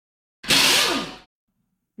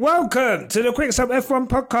Welcome to the Quick Stop F1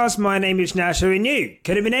 podcast. My name is Nasher and you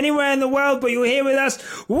could have been anywhere in the world, but you're here with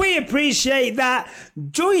us. We appreciate that.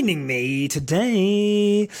 Joining me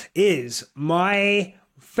today is my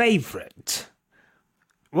favourite.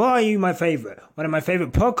 Why are you my favourite? One of my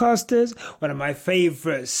favourite podcasters, one of my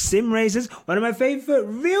favourite sim racers, one of my favourite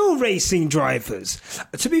real racing drivers.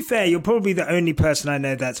 To be fair, you're probably the only person I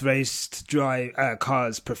know that's raced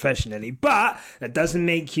cars professionally, but that doesn't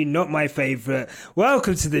make you not my favourite.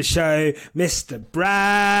 Welcome to the show, Mr.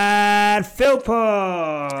 Brad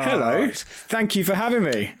Philpot. Hello. Thank you for having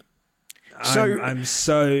me. I'm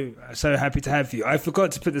so happy to have you. I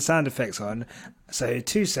forgot to put the sound effects on. So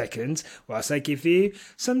 2 seconds whilst I give you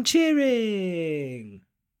some cheering.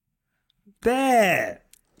 There.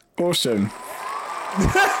 Awesome. We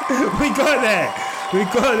got there. We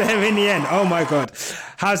got there in the end. Oh my God.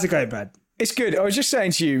 How's it going, Brad? It's good. I was just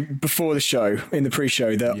saying to you before the show, in the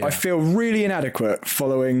pre-show, that I feel really inadequate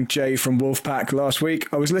following Jay from Wolfpack last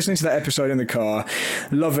week. I was listening to that episode in the car,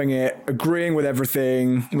 loving it, agreeing with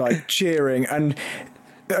everything, like cheering. And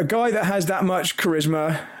a guy that has that much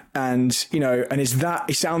charisma and, you know, and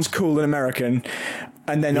he sounds cool and American,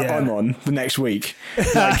 and then I'm on the next week.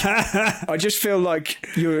 Like, I just feel like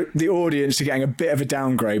the audience are getting a bit of a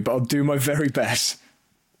downgrade, but I'll do my very best.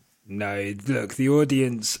 No, look, the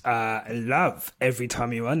audience love every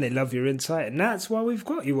time you're on. They love your insight, and that's why we've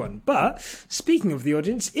got you on. But speaking of the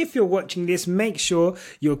audience, if you're watching this, make sure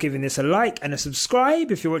you're giving this a like and a subscribe.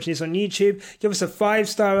 If you're watching this on YouTube, give us a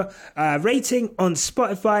 5-star rating on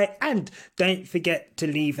Spotify, and don't forget to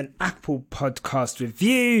leave an Apple Podcast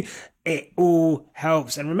review. It all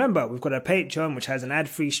helps. And remember, we've got our Patreon, which has an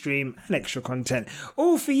ad-free stream and extra content,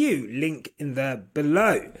 all for you. Link in the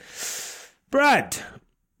below. Brad,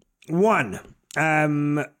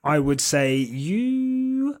 I would say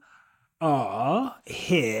you are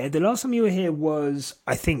here. The last time you were here was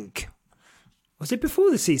it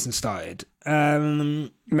before the season started?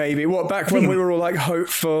 Maybe. Back when we were all like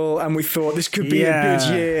hopeful and we thought this could be a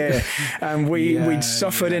good year, and we'd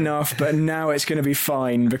suffered enough, but now it's going to be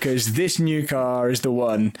fine because this new car is the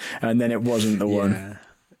one, and then it wasn't the one.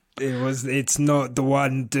 It's not the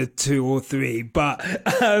 1, the 2 or 3, but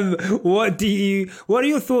what are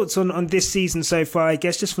your thoughts on this season so far? I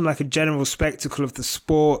guess just from like a general spectacle of the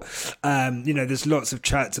sport. There's lots of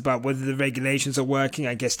chats about whether the regulations are working,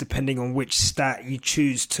 I guess, depending on which stat you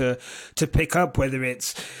choose to pick up, whether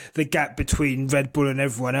it's the gap between Red Bull and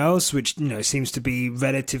everyone else, which, seems to be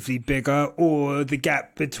relatively bigger, or the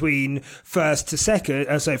gap between first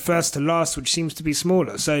to last, which seems to be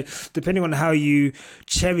smaller. So depending on how you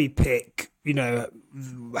cherry pick,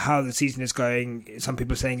 how the season is going, some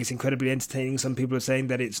people are saying it's incredibly entertaining, some people are saying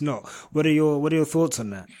that it's not. What are your thoughts on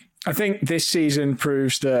that? I think this season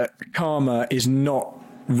proves that karma is not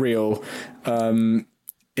real.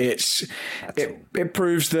 It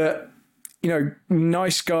proves that the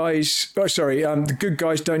good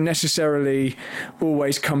guys don't necessarily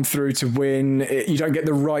always come through to win. You don't get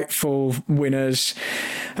the rightful winners.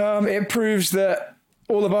 It proves that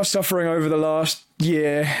all of our suffering over the last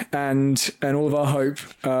year and all of our hope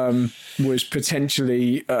was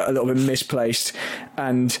potentially a little bit misplaced,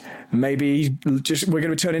 and maybe just we're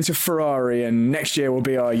going to turn into Ferrari, and next year will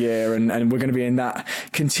be our year, and we're going to be in that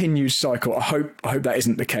continued cycle. I hope that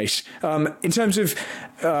isn't the case. In terms of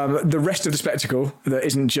the rest of the spectacle, that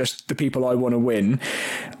isn't just the people I want to win.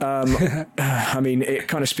 I mean, it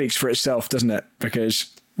kind of speaks for itself, doesn't it?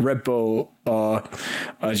 Because Red Bull are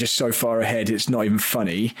just so far ahead, it's not even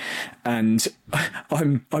funny, and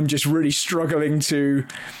I'm just really struggling to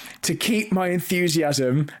keep my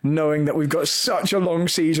enthusiasm, knowing that we've got such a long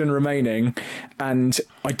season remaining, and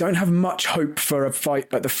I don't have much hope for a fight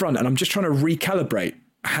at the front, and I'm just trying to recalibrate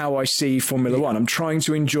how I see Formula One. I'm trying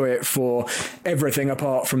to enjoy it for everything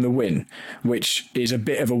apart from the win, which is a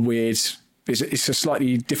bit of a weird. It's a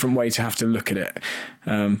slightly different way to have to look at it.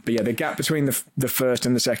 But yeah, the gap between the first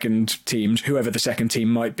and the second teams, whoever the second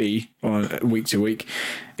team might be week to week,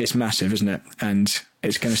 it's massive, isn't it? And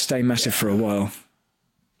it's going to stay massive for a while.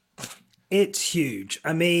 It's huge.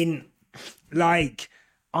 I mean,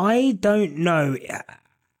 I don't know.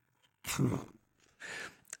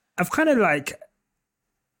 I've kind of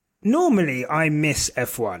normally I miss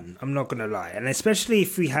F1, I'm not going to lie. And especially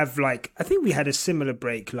if we have I think we had a similar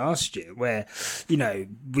break last year where,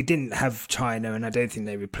 we didn't have China and I don't think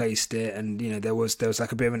they replaced it. And, there was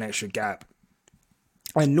like a bit of an extra gap.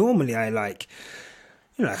 And normally I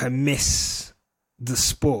I miss the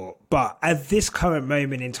sport. But at this current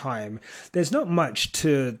moment in time, there's not much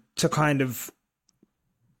to kind of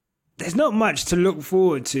there's not much to look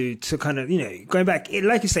forward to kind of, going back.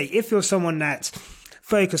 Like you say, if you're someone that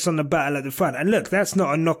focus on the battle at the front. And look, that's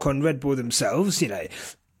not a knock on Red Bull themselves,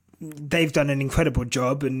 they've done an incredible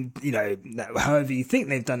job, and however you think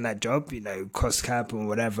they've done that job, cost cap or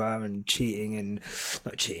whatever, and cheating and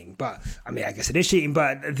not cheating, but I mean I guess it is cheating,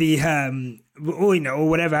 but the or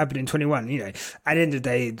whatever happened in 21, at the end of the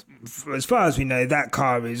day, as far as we know, that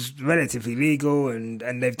car is relatively legal,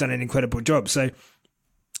 and they've done an incredible job. So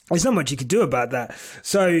there's not much you could do about that.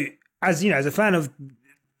 So as as a fan of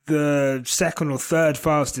the second or third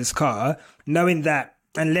fastest car, knowing that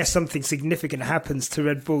unless something significant happens to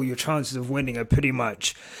Red Bull, your chances of winning are pretty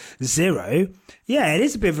much zero. Yeah, it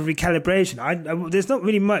is a bit of a recalibration. There's not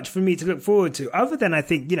really much for me to look forward to, other than I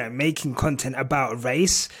think, making content about a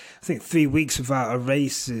race. I think 3 weeks without a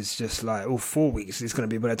race is just like, 4 weeks is going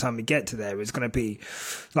to be by the time we get to there. It's going to be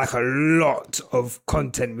like a lot of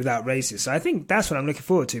content without races. So I think that's what I'm looking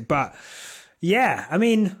forward to. But yeah, I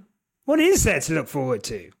mean, what is there to look forward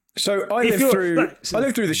to? So I lived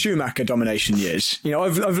through the Schumacher domination years.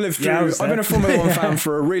 I've lived through. I've been a Formula One fan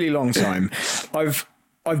for a really long time.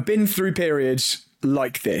 I've been through periods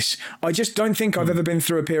like this. I just don't think I've ever been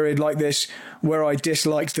through a period like this where I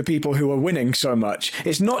disliked the people who are winning so much.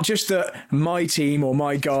 It's not just that my team or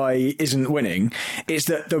my guy isn't winning. It's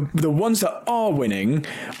that the ones that are winning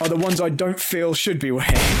are the ones I don't feel should be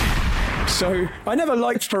winning. So I never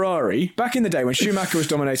liked Ferrari. Back in the day when Schumacher was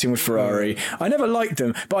dominating with Ferrari, I never liked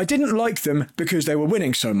them, but I didn't like them because they were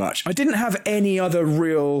winning so much. I didn't have any other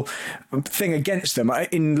real thing against them.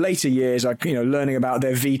 In later years, learning about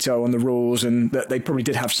their veto on the rules and that they probably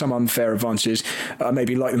did have some unfair advantages, I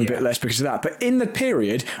maybe liked them a bit less because of that. But in the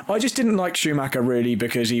period, I just didn't like Schumacher really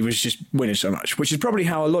because he was just winning so much, which is probably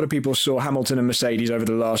how a lot of people saw Hamilton and Mercedes over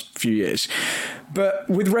the last few years. But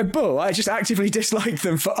with Red Bull, I just actively disliked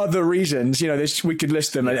them for other reasons. We could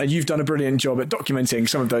list them, and you've done a brilliant job at documenting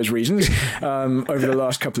some of those reasons over the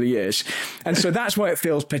last couple of years. And so that's why it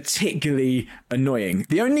feels particularly annoying.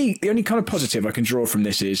 The only kind of positive I can draw from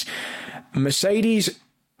this is Mercedes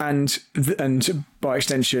and by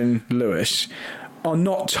extension Lewis are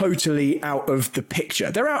not totally out of the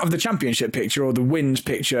picture. They're out of the championship picture or the wins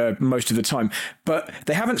picture most of the time, but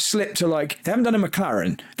they haven't slipped to they haven't done a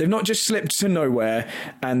McLaren. They've not just slipped to nowhere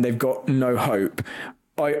and they've got no hope.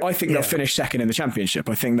 I think they'll finish second in the championship.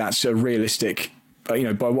 I think that's a realistic, by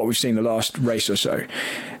what we've seen the last race or so.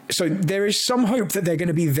 So there is some hope that they're going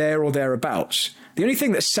to be there or thereabouts. The only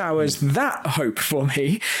thing that sours that hope for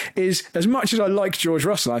me is, as much as I like George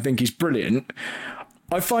Russell, I think he's brilliant,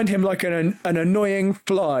 I find him like an annoying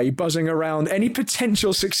fly buzzing around any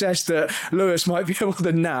potential success that Lewis might be able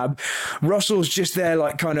to nab. Russell's just there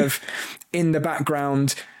kind of in the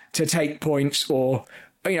background to take points or...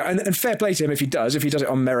 and fair play to him if he does it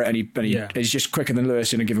on merit and he's just quicker than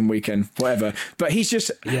Lewis in a given weekend, whatever. But he's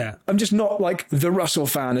just, I'm just not like the Russell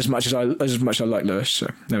fan as much as I like Lewis.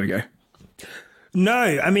 So there we go. No,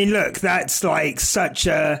 I mean, look, that's like such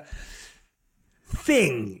a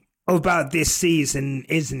thing about this season,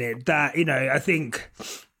 isn't it? That, I think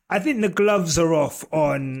the gloves are off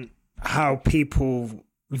on how people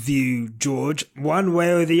view George one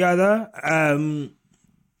way or the other.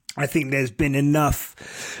 I think there's been enough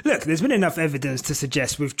evidence to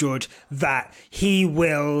suggest with George that he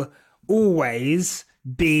will always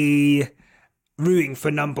be rooting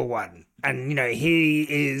for number one. And, he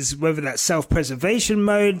is, whether that's self-preservation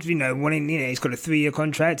mode, wanting, he's got a 3-year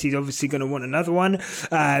contract. He's obviously going to want another one.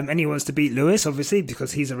 And he wants to beat Lewis, obviously,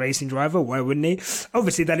 because he's a racing driver. Why wouldn't he?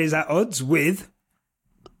 Obviously, that is at odds with,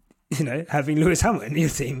 having Lewis Hamilton in your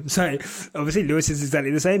team. So, obviously, Lewis is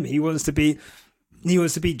exactly the same. He wants to beat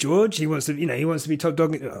George. He wants to, he wants to be top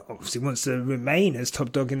dog. Obviously, wants to remain as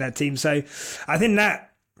top dog in that team. So, I think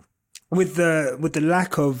that with the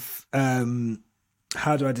lack of,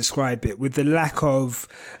 how do I describe it? With the lack of,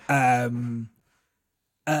 storyline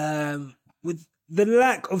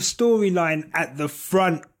at the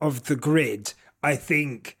front of the grid, I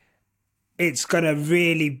think it's going to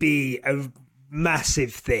really be a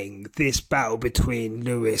massive thing, this battle between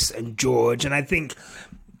Lewis and George. And I think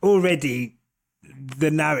already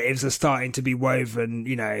the narratives are starting to be woven.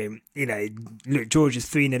 Look, George is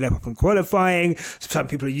 3-0 up in qualifying. Some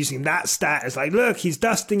people are using that stat as look, he's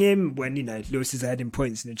dusting him, when Lewis is ahead in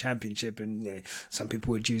points in the championship, and some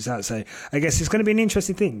people would use that. So I guess it's going to be an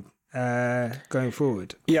interesting thing going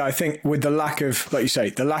forward. Yeah, I think with the lack of, like you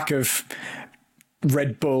say, the lack of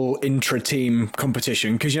Red Bull intra-team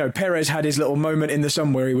competition, because Perez had his little moment in the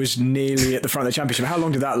sun where he was nearly at the front of the championship. How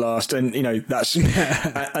long did that last? And that's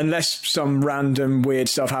unless some random weird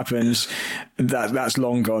stuff happens, that's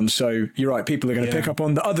long gone. So you're right, people are going to pick up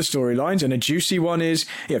on the other storylines, and a juicy one is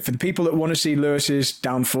for the people that want to see Lewis's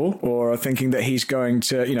downfall or are thinking that he's going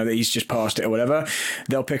to that he's just past it or whatever,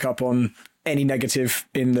 they'll pick up on any negative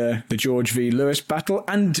in the George v Lewis battle.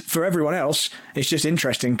 And for everyone else, it's just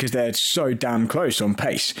interesting because they're so damn close on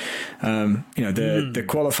pace. The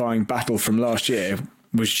qualifying battle from last year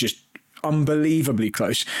was just unbelievably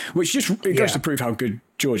close, which goes to prove how good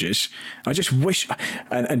George is. I just wish,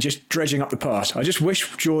 and just dredging up the past, I just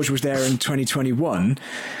wish George was there in 2021,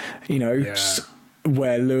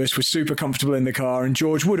 where Lewis was super comfortable in the car and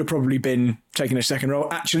George would have probably been taking a second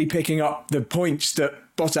role, actually picking up the points that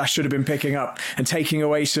Bottas should have been picking up and taking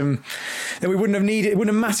away some that we wouldn't have needed. It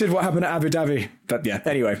wouldn't have mattered what happened at Abu Dhabi. But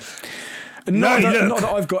anyway. Not that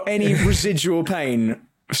I've got any residual pain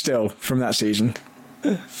still from that season.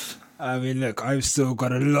 I mean, look, I've still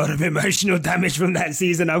got a lot of emotional damage from that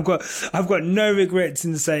season. I've got no regrets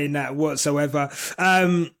in saying that whatsoever.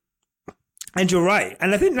 And you're right.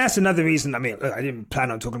 And I think that's another reason. I mean, look, I didn't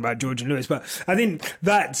plan on talking about George and Lewis, but I think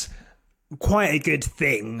that's quite a good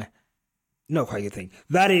thing. Not quite a good thing.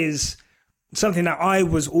 That is something that I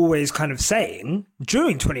was always kind of saying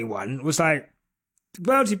during 21 was like,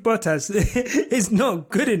 Valtteri Bottas is not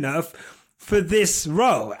good enough for this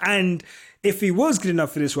role. And if he was good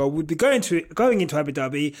enough for this role, would be going into Abu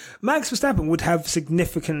Dhabi, Max Verstappen would have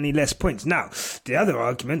significantly less points. Now, the other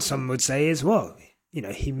argument some would say is, well,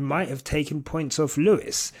 he might have taken points off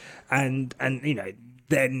Lewis, and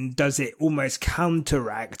then does it almost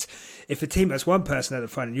counteract if a team has one person at the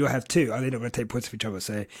front and you have two? Are they not going to take points off each other?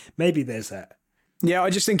 So maybe there's that. Yeah, I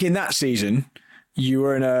just think in that season you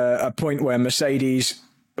were in a point where Mercedes,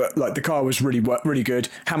 the car was really really good.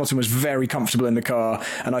 Hamilton was very comfortable in the car,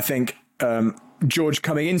 and I think George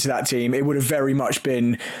coming into that team, it would have very much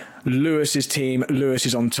been Lewis's team. Lewis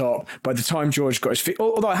is on top. By the time George got his feet,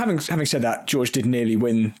 although having said that, George did nearly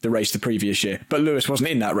win the race the previous year, but Lewis wasn't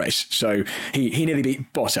in that race, so he nearly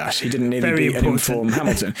beat Bottas. He didn't nearly beat an informed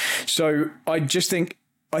Hamilton. So I think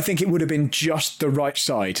it would have been just the right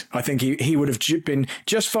side. I think he would have been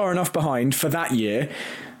just far enough behind for that year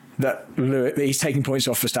that he's taking points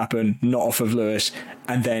off Verstappen, not off of Lewis,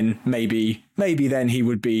 and then maybe then he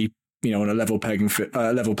would be on a level playing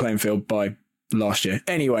field by last year.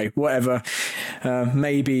 Anyway, whatever.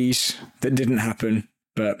 Maybes that didn't happen,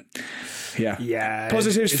 but yeah.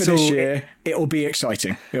 Positives for this year. It'll be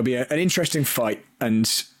exciting. It'll be an interesting fight, and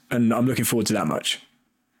I'm looking forward to that much.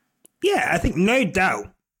 Yeah, I think no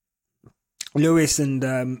doubt, Lewis and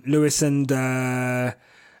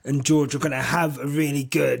George are going to have a really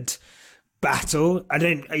good battle.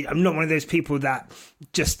 I'm not one of those people that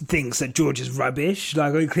just thinks that George is rubbish.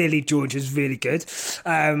 Clearly George is really good.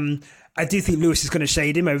 I do think Lewis is going to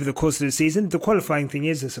shade him over the course of the season. The qualifying thing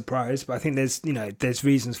is a surprise, but I think there's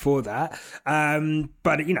reasons for that.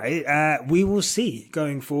 But we will see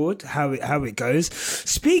going forward how it goes.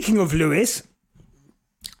 Speaking of Lewis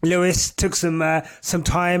took some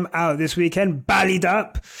time out this weekend, ballied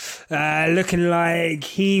up, looking like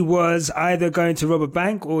he was either going to rob a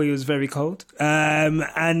bank or he was very cold.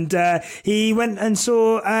 And he went and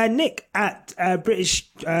saw Nick at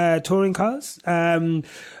British Touring Cars.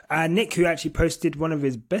 Nick, who actually posted one of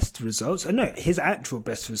his best results. His actual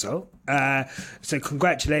best result. So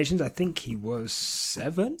congratulations. I think he was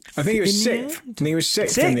 7th. I think he was 6th. I think he was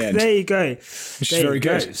 6th in the end. There you go. Which is very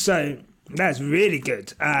good. So that's really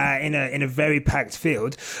good in a very packed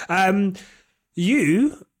field.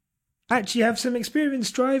 You actually have some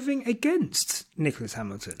experience driving against Nicholas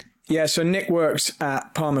Hamilton. Yeah, so Nick works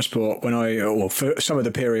at Palmersport for some of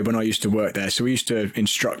the period when I used to work there. So we used to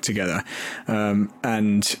instruct together.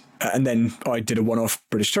 And then I did a one-off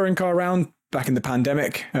British Touring Car round back in the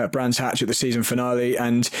pandemic at Brands Hatch at the season finale.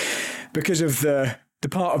 And because of the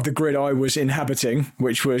part of the grid I was inhabiting,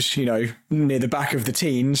 which was, near the back of the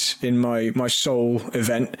teens in my sole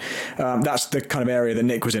event, that's the kind of area that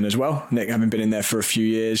Nick was in as well. Nick having been in there for a few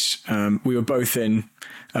years. We were both in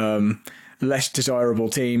less desirable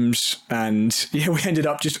teams, and we ended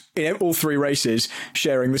up just in all 3 races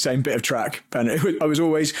sharing the same bit of track, and I was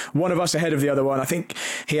always one of us ahead of the other one. I think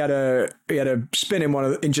he had a spin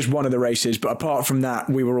in just one of the races, but apart from that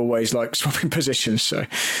we were always swapping positions. So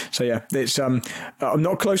yeah, it's I'm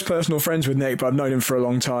not close personal friends with Nick, but I've known him for a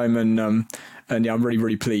long time, and yeah, I'm really,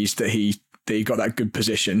 really pleased that he that he got that good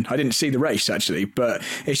position. I didn't see the race actually, but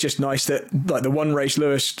it's just nice that like the one race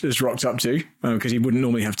Lewis has rocked up to, because he wouldn't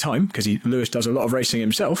normally have time because Lewis does a lot of racing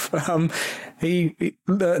himself.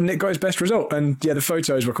 Nick got his best result, and yeah, the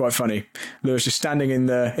photos were quite funny. Lewis is standing in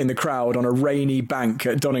the crowd on a rainy bank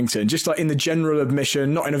at Donington, just like in the general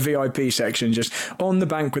admission, not in a VIP section, just on the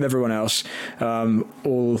bank with everyone else,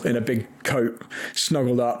 all in a big coat,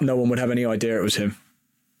 snuggled up. No one would have any idea it was him.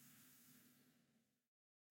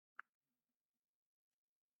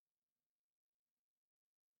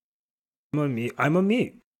 I'm on mute. I'm on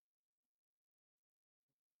mute.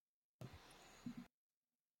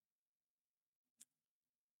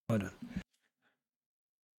 Hold on.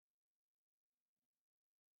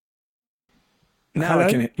 Now Hello?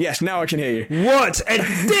 I can. Yes, now I can hear you. What a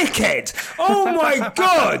dickhead! Oh my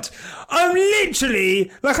god! I'm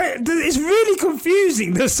literally like, it's really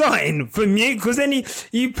confusing, the sign for mute, because then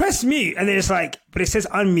you press mute and then it's like, but it says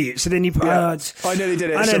unmute. So then you put. Yeah, I nearly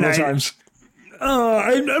did it several times. Oh,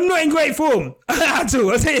 I'm not in great form at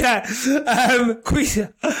all. I'll tell you that. I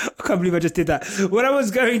can't believe I just did that. What I was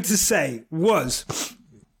going to say was.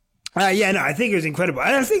 I think it was incredible.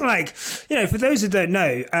 And I think, like, for those who don't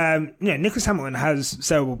know, Nicholas Hamilton has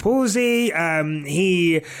cerebral palsy.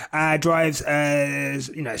 He drives a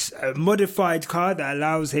modified car that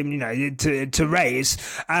allows him, to race.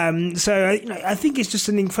 I think it's just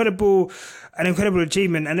an incredible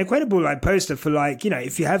achievement, an incredible like poster for like,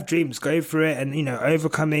 if you have dreams, go for it, and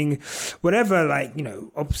overcoming whatever like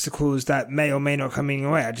obstacles that may or may not come in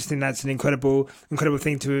your way. I just think that's an incredible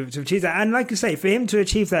thing to achieve that, and like you say, for him to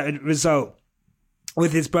achieve that result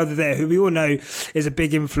with his brother there, who we all know is a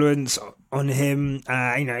big influence on him,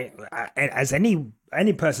 as any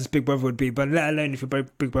person's big brother would be, but let alone if your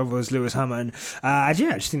big brother was Lewis Hamilton. I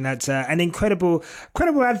just think that's an incredible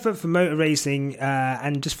advert for motor racing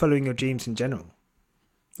and just following your dreams in general.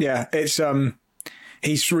 Yeah, it's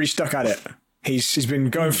he's really stuck at it. He's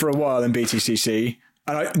been going for a while in BTCC.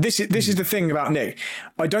 And this is the thing about Nick.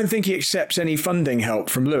 I don't think he accepts any funding help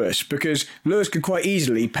from Lewis, because Lewis could quite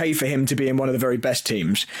easily pay for him to be in one of the very best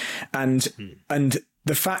teams. And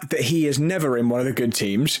the fact that he is never in one of the good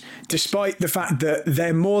teams, despite the fact that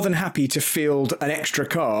they're more than happy to field an extra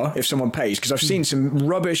car if someone pays, because I've seen some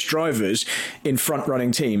rubbish drivers in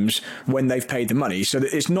front-running teams when they've paid the money. So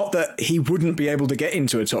that it's not that he wouldn't be able to get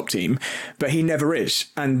into a top team, but he never is.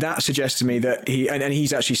 And that suggests to me that and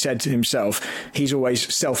he's actually said to himself, he's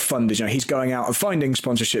always self-funded. He's going out and finding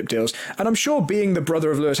sponsorship deals. And I'm sure being the brother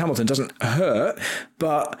of Lewis Hamilton doesn't hurt,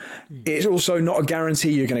 but it's also not a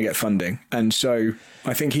guarantee you're going to get funding. And so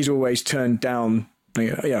I think he's always turned down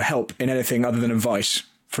help in anything other tand advice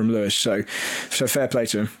from Lewis. So fair play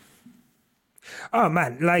to him. Oh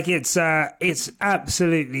man, like it's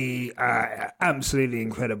absolutely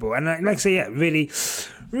incredible, and like I say, yeah, really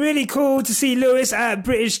cool to see Lewis at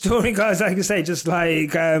British touring cars. Like I say, just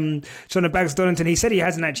like trying to bags Donington. He said he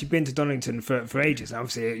hasn't actually been to Donington for ages.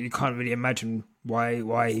 Obviously, you can't really imagine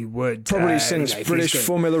why he would. Probably since British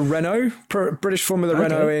Formula Renault. British Formula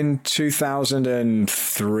Renault in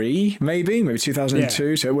 2003, maybe 2002.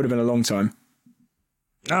 Yeah. So it would have been a long time.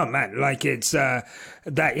 Oh man, like it's that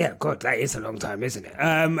is a long time, isn't it?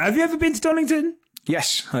 Have you ever been to Donington?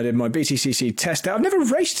 Yes, I did my BTCC test. I've never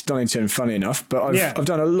raced Donington, funny enough, but I've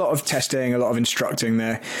done a lot of testing, a lot of instructing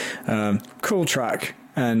there. Cool track,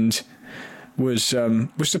 and was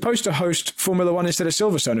supposed to host Formula One instead of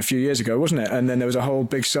Silverstone a few years ago, wasn't it? And then there was a whole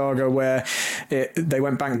big saga where they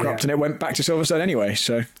went bankrupt and it went back to Silverstone anyway.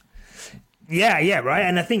 So yeah, right.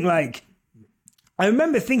 And I think like I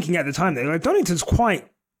remember thinking at the time that like Donington's quite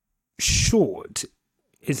short,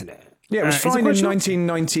 isn't it? Yeah, it was fine in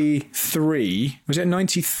 1993. Was it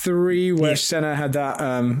 93 where Senna had that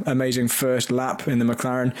amazing first lap in the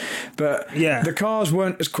McLaren? But the cars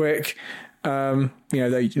weren't as quick. They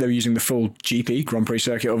were using the full GP Grand Prix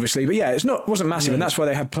circuit, obviously. But yeah, wasn't massive, and that's why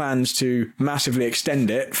they had plans to massively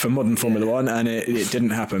extend it for modern Formula One, and it didn't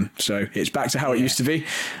happen. So it's back to how it used to be.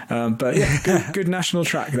 But yeah, good national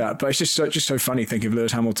track that. But it's just so funny thinking of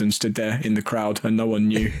Lewis Hamilton stood there in the crowd and no one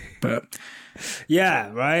knew. But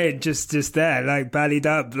yeah, right. Just there, like ballied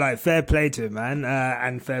up. Like fair play to him, man,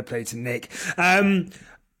 and fair play to Nick. Where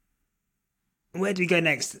do we go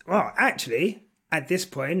next? Well, actually, at this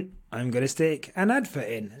point, I'm going to stick an advert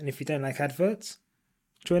in. And if you don't like adverts,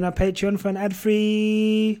 join our Patreon for an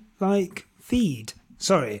ad-free, feed.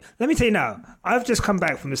 Sorry, let me tell you now, I've just come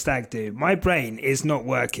back from the stag do. My brain is not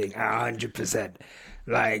working at 100%.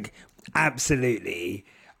 Absolutely.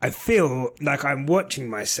 I feel like I'm watching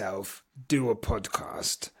myself do a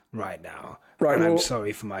podcast right now. Right. And I'm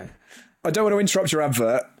sorry for my... I don't want to interrupt your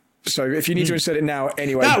advert, So if you need to insert it now,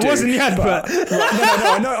 anyway, that wasn't the advert.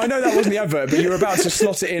 I know that wasn't the advert, but you're about to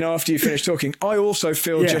slot it in after you finish talking. I also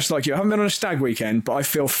feel just like you. I haven't been on a stag weekend, but I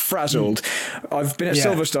feel frazzled. I've been at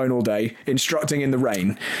Silverstone all day instructing in the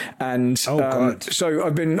rain, and so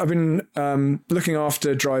I've been looking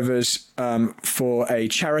after drivers for a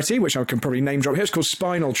charity, which I can probably name drop here. It's called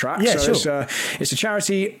Spinal Track. Yeah, so sure. It's a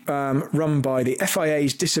charity run by the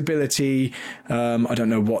FIA's Disability. I don't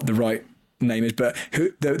know what the right name is, but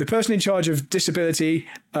the person in charge of disability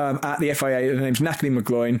at the FIA, her name's Natalie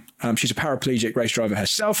McGloin. She's a paraplegic race driver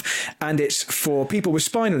herself, and it's for people with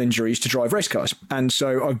spinal injuries to drive race cars. And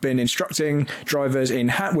so I've been instructing drivers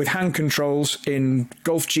with hand controls in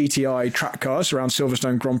Golf GTI track cars around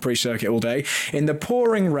Silverstone Grand Prix circuit all day in the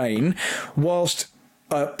pouring rain, whilst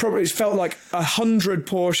probably it felt like 100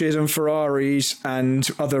 Porsches and Ferraris and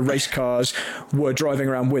other race cars were driving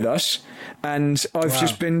around with us. And I've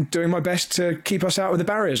just been doing my best to keep us out of the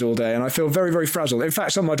barriers all day. And I feel very, very frazzled. In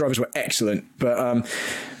fact, some of my drivers were excellent. But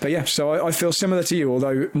yeah, so I feel similar to you,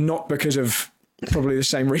 although not because of probably the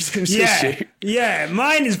same reasons as you. Yeah,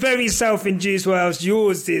 mine is very self-induced, whilst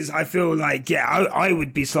yours is, I feel like, I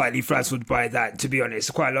would be slightly frazzled by that, to be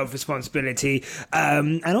honest. Quite a lot of responsibility,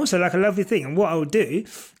 and also like a lovely thing. And what I'll do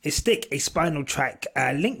is stick a Spinal Track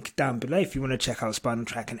link down below if you want to check out Spinal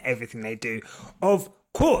Track and everything they do, of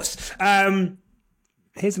course.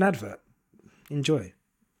 Here's an advert. Enjoy.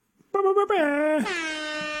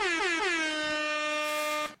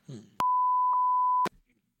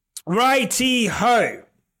 Righty-ho.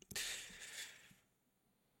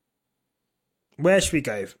 Where should we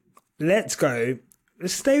go? Let's stay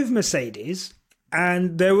with Mercedes.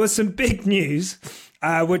 And there was some big news,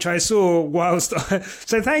 which I saw whilst...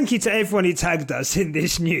 So thank you to everyone who tagged us in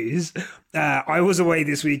this news. I was away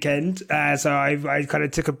this weekend, so I kind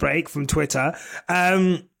of took a break from Twitter.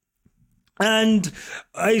 And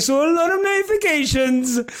I saw a lot of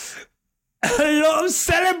notifications, a lot of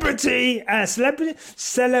celebratory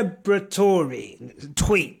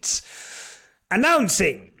tweets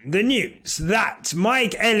announcing the news that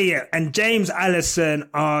Mike Elliott and James Allison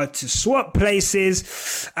are to swap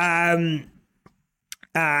places in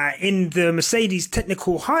the Mercedes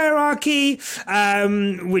technical hierarchy,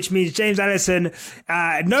 which means James Allison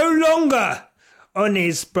no longer on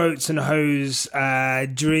his boats and hose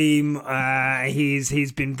dream.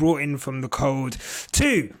 He's been brought in from the cold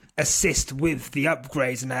to assist with the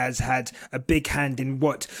upgrades and has had a big hand in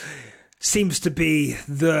what seems to be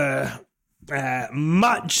the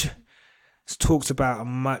much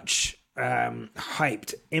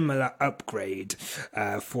hyped Imola upgrade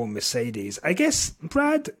for Mercedes. I guess,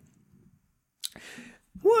 Brad,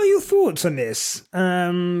 what are your thoughts on this?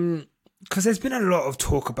 Because there's been a lot of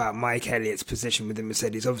talk about Mike Elliott's position within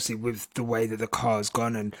Mercedes, obviously with the way that the car's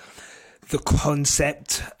gone and the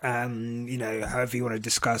concept, however you want to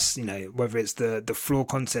discuss, whether it's the floor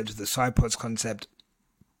concept or the side pods concept.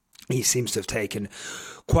 He seems to have taken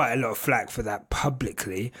quite a lot of flack for that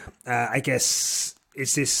publicly. I guess,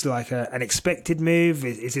 is this like an expected move?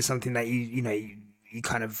 Is this something that you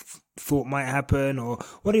kind of thought might happen, or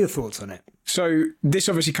what are your thoughts on it? So this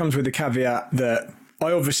obviously comes with the caveat that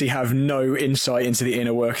I obviously have no insight into the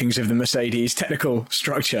inner workings of the Mercedes technical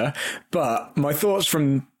structure, but my thoughts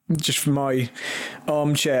from my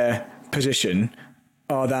armchair position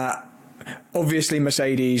are that obviously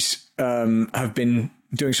Mercedes have been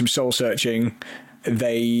doing some soul searching.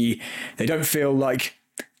 They don't feel like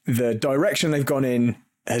the direction they've gone in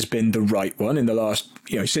has been the right one in the last,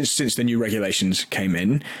 since the new regulations came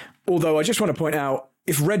in. Although I just want to point out,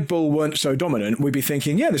 if Red Bull weren't so dominant, we'd be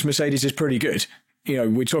thinking, yeah, this Mercedes is pretty good.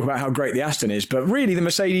 We talk about how great the Aston is, but really the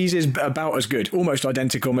Mercedes is about as good, almost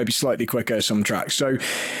identical, maybe slightly quicker some tracks. So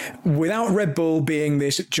without Red Bull being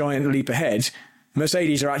this giant leap ahead,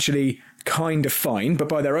 Mercedes are actually kind of fine, but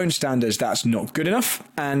by their own standards, that's not good enough.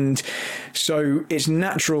 And so it's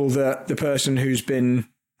natural that the person who's been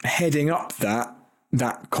heading up that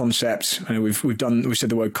concept, I know we've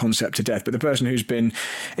said the word concept to death, but the person who's been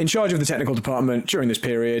in charge of the technical department during this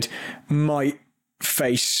period might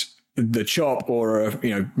face the chop or a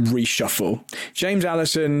reshuffle. James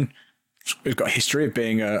Allison has got a history of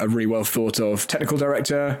being a really well thought of technical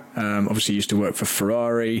director. Obviously used to work for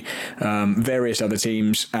Ferrari, various other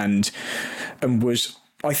teams, and was,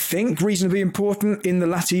 I think, reasonably important in the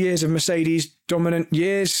latter years of Mercedes' dominant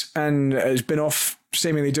years, and has been off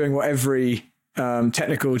seemingly doing what every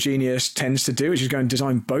technical genius tends to do, which is go and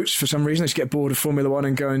design boats for some reason. They just get bored of Formula One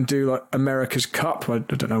and go and do like America's Cup. I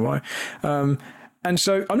don't know why. And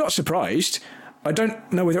so I'm not surprised. I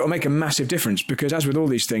don't know whether it will make a massive difference, because as with all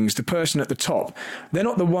these things, the person at the top, they're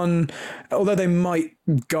not the one, although they might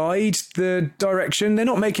guide the direction, they're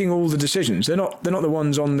not making all the decisions. They're not the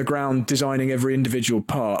ones on the ground designing every individual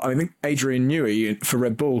part. I think Adrian Newey for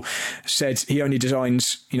Red Bull said he only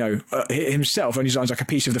designs, himself only designs like a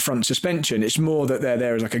piece of the front suspension. It's more that they're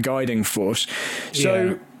there as like a guiding force.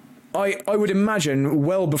 So I would imagine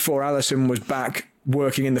well before Allison was back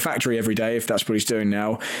working in the factory every day, if that's what he's doing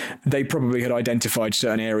now, they probably had identified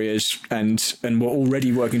certain areas and were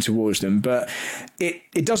already working towards them. But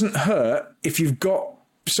it doesn't hurt if you've got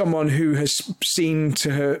someone who has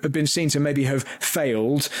been seen to maybe have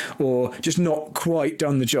failed or just not quite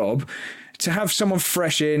done the job. To have someone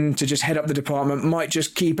fresh in to just head up the department might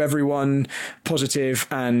just keep everyone positive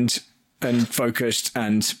and focused.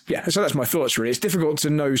 And so that's my thoughts, really. It's difficult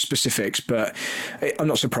to know specifics, but I'm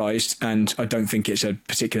not surprised, and I don't think it's a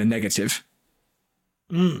particular negative.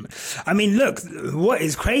 I mean, look, what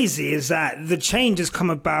is crazy is that the change has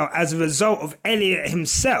come about as a result of Elliot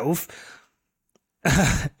himself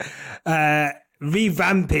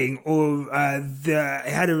revamping, or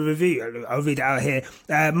had a review. I'll read it out here.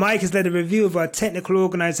 Mike has led a review of our technical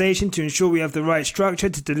organisation to ensure we have the right structure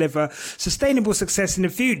to deliver sustainable success in the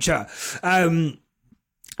future. And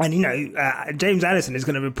James Allison is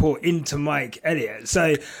going to report into Mike Elliott.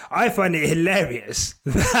 So I find it hilarious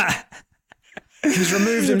that he's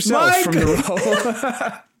removed himself from the role.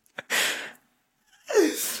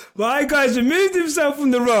 My guy's removed himself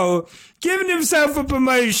from the role, given himself a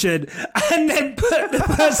promotion, and then put the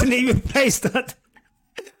person he replaced on.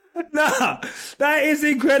 No, that is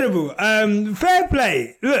incredible. Fair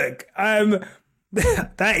play. Look,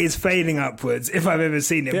 that is failing upwards if I've ever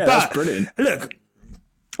seen it. Yeah, but that's brilliant. Look,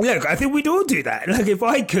 I think we'd all do that. Like, if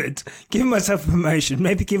I could give myself a promotion,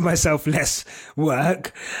 maybe give myself less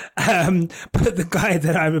work, put the guy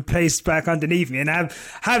that I replaced back underneath me, and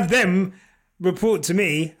have them report to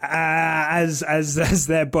me as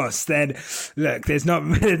their boss, then look, there's not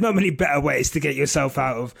many better ways to get yourself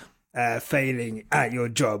out of failing at your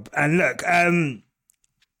job. And look,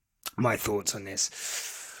 my thoughts on this.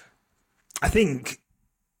 I think,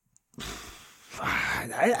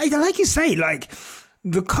 I like you say, like,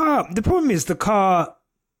 the problem is the car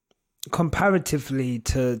comparatively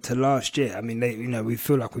to last year. I mean, we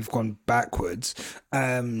feel like we've gone backwards.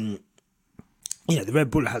 The Red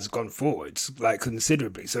Bull has gone forwards like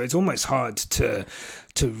considerably, so it's almost hard to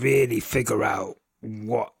really figure out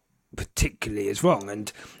what particularly is wrong.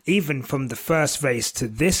 And even from the first race to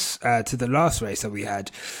the last race that we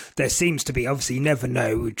had, there seems to be, obviously you never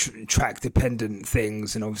know, track dependent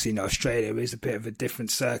things, and obviously Australia is a bit of a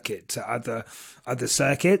different circuit to other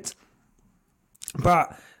circuits,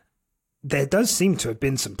 but there does seem to have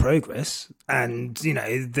been some progress. And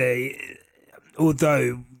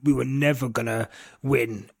although we were never going to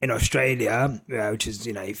win in Australia, which is,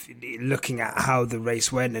 if looking at how the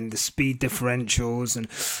race went and the speed differentials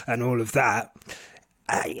and all of that,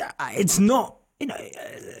 it's not,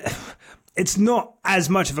 it's not as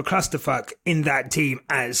much of a clusterfuck in that team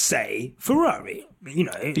as, say, Ferrari,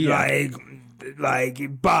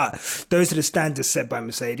 but those are the standards set by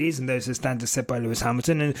Mercedes, and those are the standards set by Lewis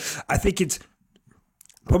Hamilton. And I think it's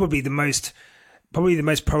probably the most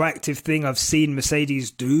proactive thing I've seen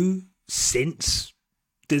Mercedes do since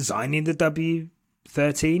designing the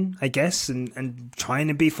W13, I guess, and trying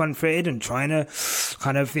to be fun-footed and trying to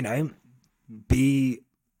kind of, be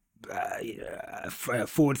a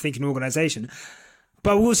forward-thinking organisation.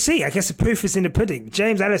 But we'll see. I guess the proof is in the pudding.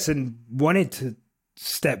 James Allison wanted to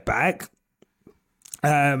step back.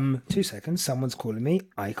 2 seconds, someone's calling me.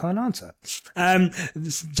 I can't answer.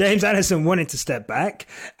 James Allison wanted to step back.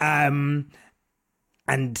 And,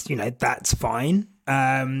 that's fine.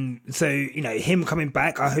 So, him coming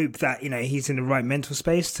back, I hope that, he's in the right mental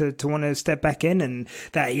space to want to step back in, and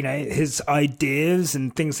that, his ideas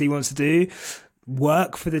and things he wants to do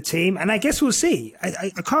work for the team. And I guess we'll see. I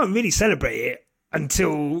can't really celebrate it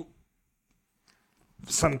until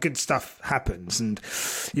some good stuff happens. And,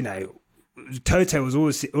 Toto was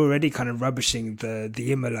already kind of rubbishing the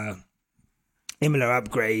Imola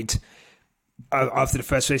upgrade after the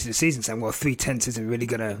first race of the season, saying, well, 3/10 isn't really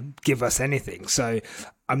going to give us anything. So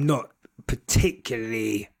I'm not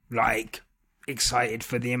particularly excited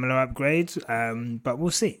for the Imola upgrade, but we'll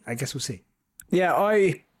see. I guess we'll see. Yeah,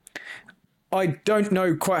 I don't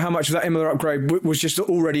know quite how much of that Imola upgrade was just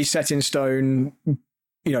already set in stone,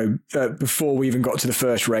 before we even got to the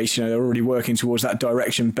first race. They're already working towards that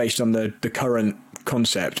direction based on the current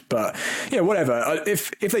concept. But whatever.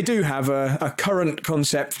 If they do have a current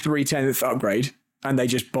concept 3/10 upgrade, and they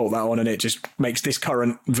just bolt that on, and it just makes this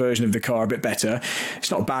current version of the car a bit better.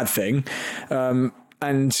 It's not a bad thing, and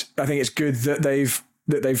I think it's good that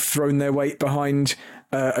they've thrown their weight behind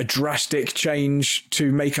a drastic change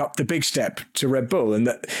to make up the big step to Red Bull, and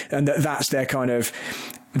that's their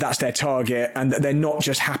that's their target, and that they're not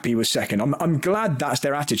just happy with second. I'm glad that's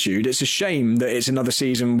their attitude. It's a shame that it's another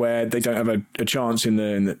season where they don't have a chance in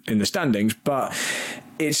the standings, but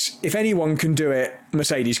if anyone can do it,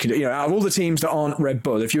 Mercedes can do it. Out of all the teams that aren't Red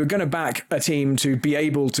Bull, if you were going to back a team to be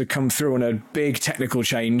able to come through on a big technical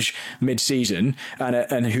change mid-season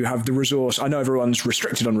and who have the resource, I know everyone's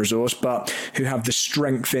restricted on resource, but who have the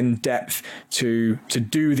strength in depth to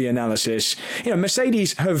do the analysis.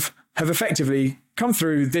 Mercedes have effectively come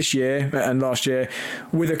through this year and last year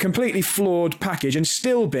with a completely flawed package and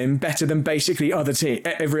still been better than basically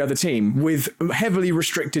every other team with heavily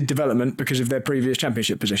restricted development because of their previous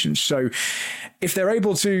championship positions. So if they're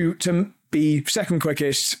able to be second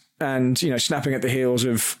quickest and, snapping at the heels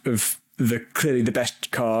of the clearly the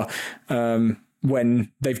best car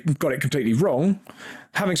when they've got it completely wrong,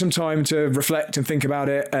 having some time to reflect and think about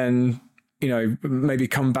it and, maybe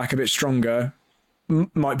come back a bit stronger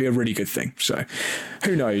might be a really good thing. So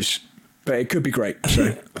who knows, but it could be great.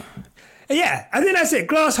 So yeah, I think that's it.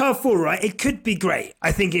 Glass half full, right? It could be great.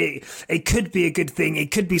 I think it could be a good thing. It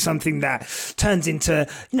could be something that turns into,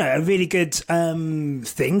 a really good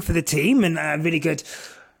thing for the team and a really good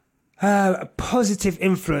positive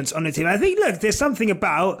influence on the team. I think, look, there's something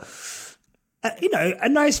about a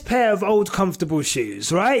nice pair of old comfortable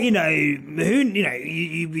shoes, right?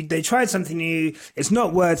 They tried something new. It's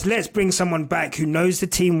not worth. Let's bring someone back who knows the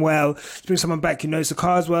team well. Let's bring someone back who knows the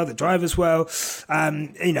cars well, the drivers well.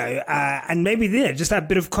 And maybe just that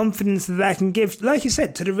bit of confidence that can give, like you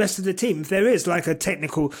said, to the rest of the team. If there is like a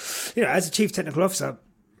technical, as a chief technical officer,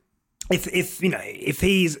 if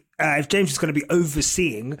James is going to be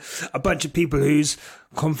overseeing a bunch of people whose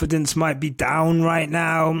confidence might be down right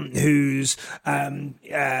now, whose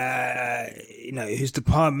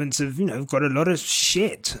departments have got a lot of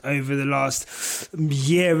shit over the last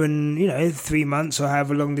year and 3 months or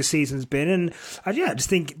however long the season's been, and I just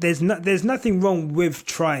think there's nothing wrong with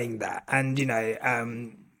trying that, and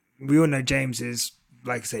we all know James is,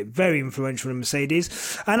 like I say, very influential in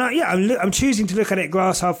Mercedes. And I'm choosing to look at it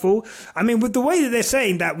glass half full. I mean, with the way that they're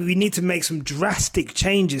saying that we need to make some drastic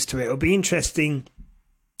changes to it, it'll be interesting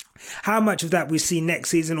how much of that we see next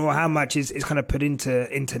season or how much is kind of put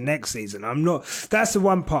into next season. That's the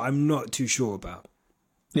one part I'm not too sure about.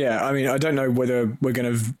 Yeah, I mean, I don't know whether we're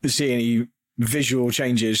going to see any visual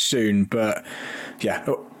changes soon, but yeah.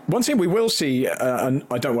 One team we will see, and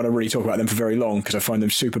I don't want to really talk about them for very long because I find them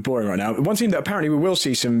super boring right now. One team that apparently we will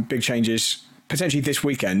see some big changes potentially this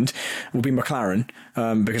weekend will be McLaren,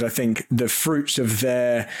 because I think the fruits of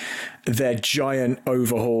their giant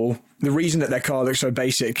overhaul, the reason that their car looks so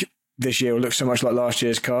basic this year, or looks so much like last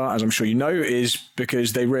year's car, as I'm sure you know, is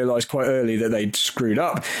because they realised quite early that they'd screwed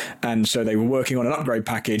up, and so they were working on an upgrade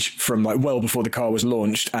package from well before the car was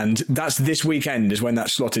launched, and that's this weekend is when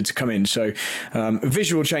that's slotted to come in. So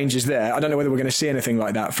visual changes there. I don't know whether we're going to see anything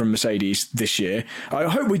like that from Mercedes this year. I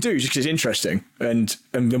hope we do, just because it's interesting, and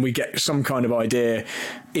then we get some kind of idea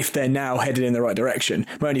if they're now headed in the right direction.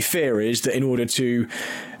 My only fear is that in order to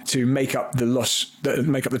make up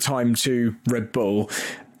the time to Red Bull,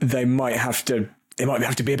 they might have to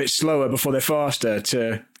be a bit slower before they're faster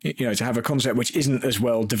to have a concept which isn't as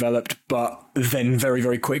well developed, but then very,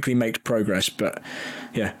 very quickly make progress. But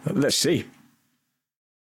yeah, let's see.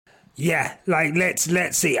 Yeah,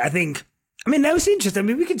 let's see. I mean, that was interesting. I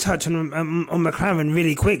mean, we can touch on McLaren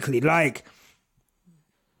really quickly.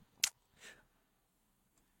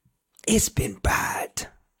 It's been bad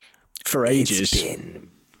for ages. It's been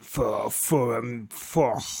for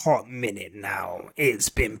a hot minute now. It's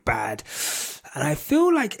been bad, and I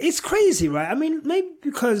feel like it's crazy, right? I mean, maybe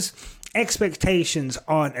because expectations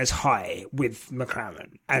aren't as high with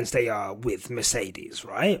McLaren as they are with Mercedes,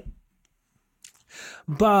 right?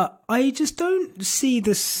 But I just don't see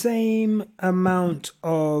the same amount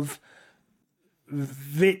of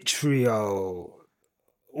vitriol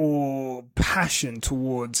or passion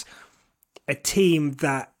towards a team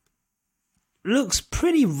that looks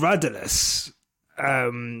pretty rudderless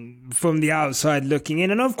from the outside looking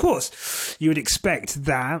in. And of course, you would expect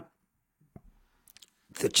that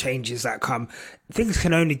the changes that come, things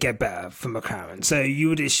can only get better for McLaren. So you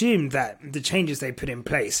would assume that the changes they put in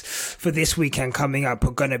place for this weekend coming up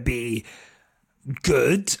are going to be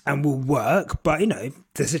good and will work, but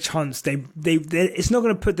there's a chance they it's not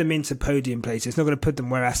going to put them into podium places. It's not going to put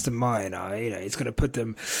them where Aston Martin are. It's going to put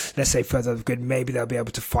them, let's say, further good. Maybe they'll be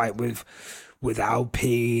able to fight with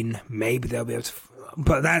Alpine. Maybe they'll be able to.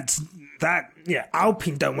 but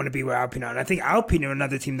Alpine don't want to be where Alpine are. And I think Alpine are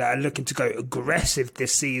another team that are looking to go aggressive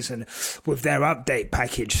this season with their update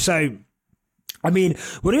package. So, I mean,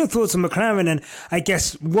 what are your thoughts on McLaren? And I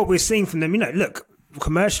guess what we're seeing from them, look,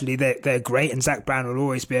 commercially they're great, and Zach Brown will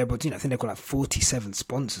always be able to, I think they've got like 47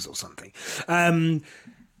 sponsors or something.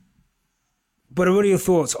 But what are your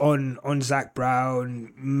thoughts on Zach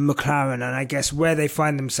Brown, McLaren, and I guess where they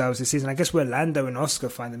find themselves this season? I guess where Lando and Oscar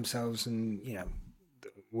find themselves, and yeah,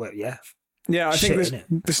 I think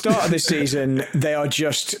the start of this season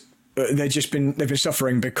they've been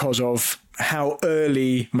suffering because of how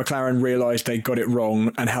early McLaren realised they got it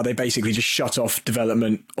wrong, and how they basically just shut off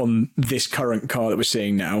development on this current car that we're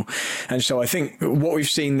seeing now. And so I think what we've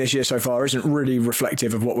seen this year so far isn't really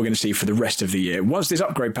reflective of what we're going to see for the rest of the year. Once this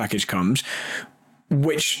upgrade package comes,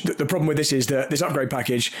 which the problem with this is that this upgrade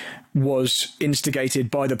package was instigated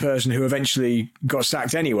by the person who eventually got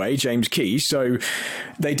sacked anyway, James Key. So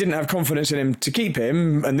they didn't have confidence in him to keep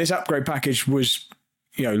him. And this upgrade package was,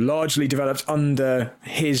 largely developed under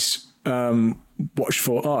his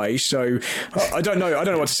watchful eye. So I don't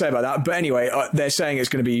know what to say about that. But anyway, they're saying it's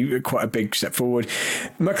going to be quite a big step forward.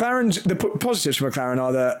 The positives for McLaren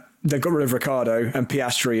are that they've got rid of Ricciardo, and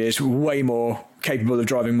Piastri is way more capable of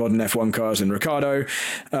driving modern F1 cars than Ricciardo.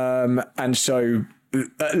 And so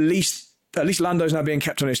at least Lando's now being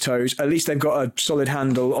kept on his toes. At least they've got a solid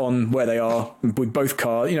handle on where they are with both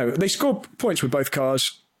cars. They score points with both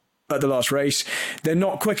cars at the last race. They're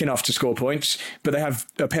not quick enough to score points, but they have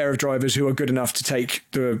a pair of drivers who are good enough to take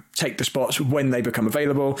the spots when they become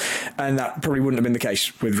available, and that probably wouldn't have been the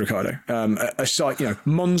case with Ricciardo. Aside,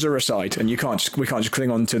 Monza aside, and we can't just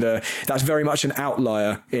cling on to that's very much an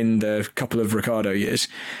outlier in the couple of Ricciardo years.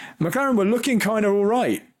 McLaren were looking kind of all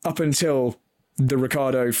right up until the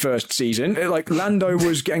Ricciardo first season. Lando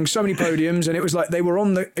was getting so many podiums, and it was like they were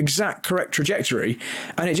on the exact correct trajectory,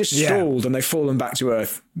 and it just stalled, and they've fallen back to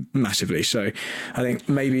earth massively. So I think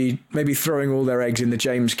maybe throwing all their eggs in the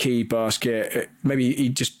James Key basket, maybe he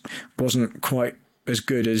just wasn't quite as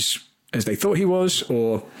good as they thought he was,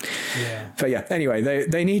 anyway,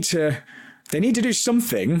 they need to do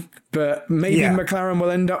something, but maybe McLaren will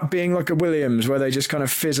end up being like a Williams, where they just kind of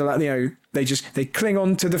fizzle out. They cling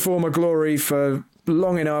on to the former glory for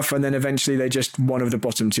long enough, and then eventually they're just one of the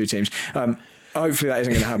bottom two teams. Hopefully that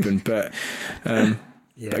isn't going to happen, but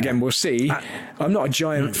again, we'll see. I'm not a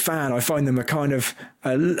giant fan. I find them a kind of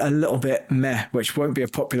a little bit meh, which won't be a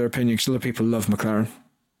popular opinion because a lot of people love McLaren.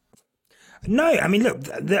 No, I mean, look,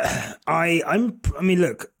 I'm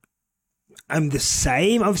the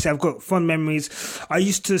same. Obviously, I've got fond memories. I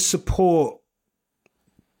used to support...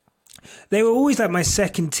 They were always like my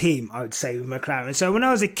second team, I would say, with McLaren. So when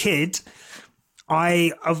I was a kid,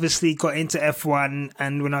 I obviously got into F1.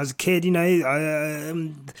 And when I was a kid, I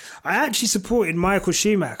actually supported Michael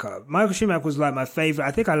Schumacher. Michael Schumacher was like my favourite.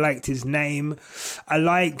 I think I liked his name. I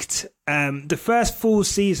liked the first full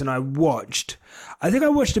season I watched. I think I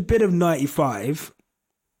watched a bit of 95.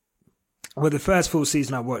 Well, the first full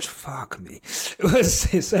season I watched,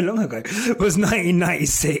 it's so long ago, was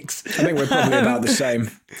 1996. I think we're probably about the same.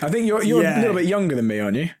 I think you're a little bit younger than me,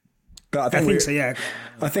 aren't you? But I think so, yeah.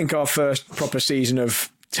 I think our first proper season of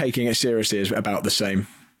taking it seriously is about the same.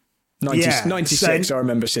 96, I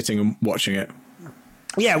remember sitting and watching it.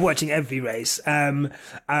 Yeah, watching every race. I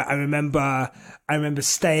remember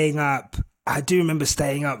staying up. I do remember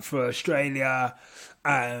staying up for Australia.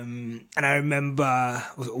 And I remember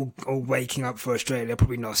all waking up for Australia,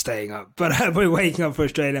 probably not staying up, but probably waking up for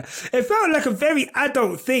Australia. It felt like a very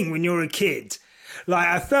adult thing when you're a kid. Like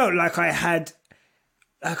I felt like I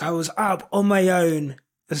was up on my own.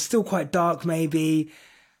 It's still quite dark, maybe.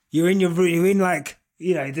 You're in your room, you're in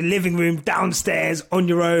the living room downstairs on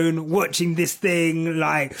your own, watching this thing.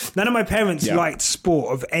 Like none of my parents liked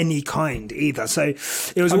sport of any kind either. So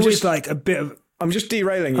it was always like a bit of... I'm just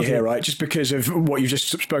derailing you here, right? Just because of what you've just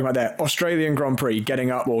spoken about there. Australian Grand Prix, getting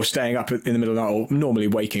up or staying up in the middle of the night, or normally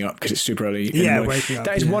waking up because it's super early. Waking up.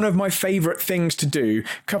 That is one of my favourite things to do.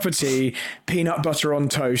 Cup of tea, peanut butter on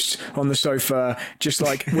toast on the sofa, just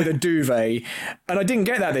like with a duvet. And I didn't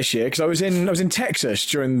get that this year because I was in Texas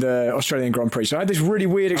during the Australian Grand Prix. So I had this really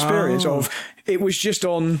weird experience of it was just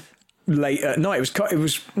on late at night. It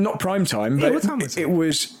was not prime time, but what time was it? It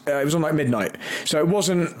was on like midnight. So it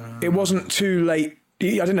wasn't too late. I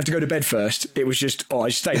didn't have to go to bed first. It was just I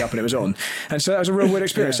stayed up and it was on, and so that was a real weird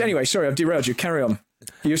experience. Anyway, sorry, I've derailed you. Carry on.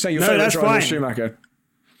 You were saying your favourite driver was Schumacher.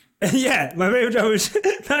 Yeah, my favorite driver was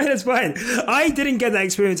no, that's fine. I didn't get that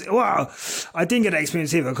experience. Wow, I didn't get that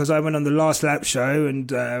experience either because I went on the last lap show and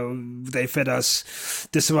they fed us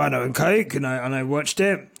De Serrano and Coke, and I watched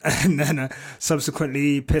it, and then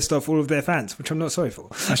subsequently pissed off all of their fans, which I'm not sorry for.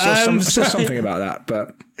 I saw something about that,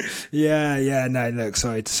 but yeah. No, look,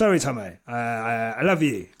 sorry, Tomo. I love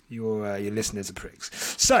you. Your listeners are pricks.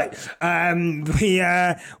 So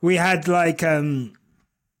we had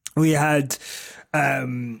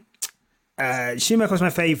Schumacher was my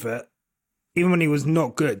favourite, even when he was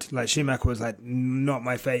not good. Like Schumacher was like not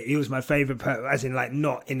my favourite. He was my favourite, as in like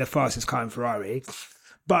not in the fastest car in Ferrari.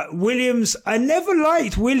 But Williams, I never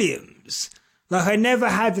liked Williams. Like I never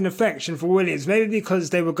had an affection for Williams. Maybe because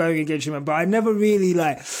they were going against Schumacher, but I never really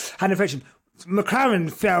like had an affection.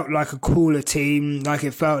 McLaren felt like a cooler team. Like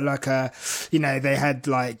it felt like they had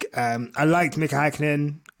like I liked Mika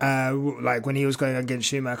Hakkinen. Like when he was going against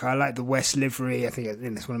Schumacher, I like the West livery. I think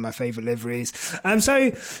it's one of my favourite liveries.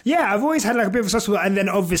 So yeah, I've always had like a bit of a soft spot. And then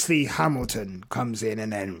obviously Hamilton comes in,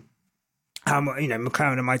 and then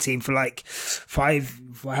McLaren are my team for like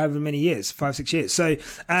however many years, 5-6 years. So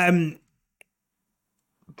I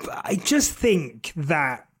just think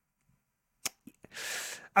that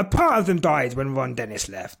a part of them died when Ron Dennis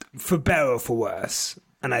left, for better or for worse.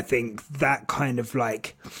 And I think that kind of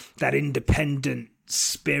like that independent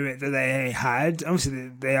spirit that they had. Obviously,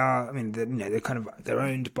 they are. I mean, they're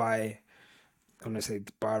owned by, I want to say,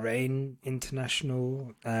 the Bahrain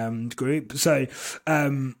International Group. So,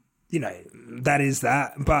 that is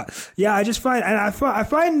that. But yeah, I just find, and I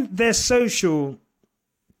find their social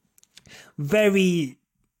very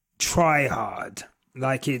try hard.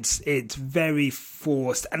 Like it's very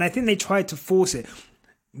forced, and I think they tried to force it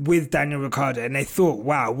with Daniel Ricciardo, and they thought,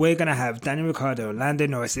 wow, we're going to have Daniel Ricciardo and Lando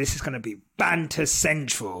Norris. This is going to be banter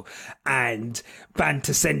central, and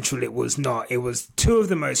banter central it was not. It was two of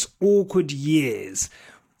the most awkward years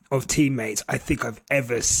of teammates I think I've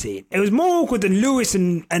ever seen. It was more awkward than Lewis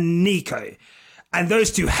and Nico, and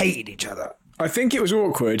those two hated each other. I think it was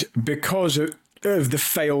awkward because of the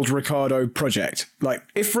failed Ricciardo project. Like,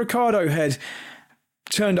 if Ricciardo had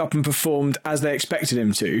turned up and performed as they expected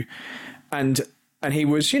him to, and he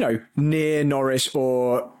was, near Norris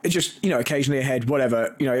or just, occasionally ahead,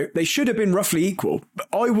 whatever, they should have been roughly equal. But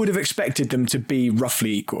I would have expected them to be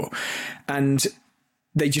roughly equal. And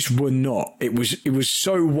they just were not. It was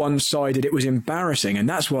so one-sided, it was embarrassing. And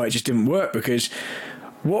that's why it just didn't work, because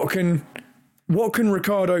what can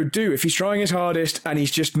Ricciardo do if he's trying his hardest and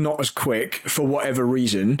he's just not as quick for whatever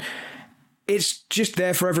reason? It's just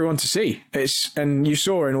there for everyone to see. And you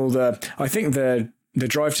saw in all I think the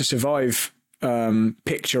Drive to Survive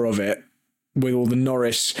picture of it with all the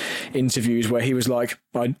Norris interviews where he was like,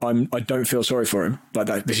 I don't feel sorry for him. Like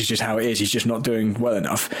that, this is just how it is. He's just not doing well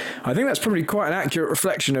enough. I think that's probably quite an accurate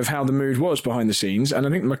reflection of how the mood was behind the scenes. And I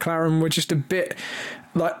think McLaren were just a bit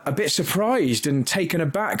surprised and taken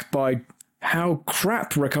aback by how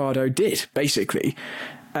crap Ricciardo did, basically.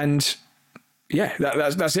 And yeah,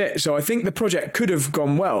 that's it. So I think the project could have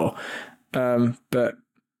gone well. But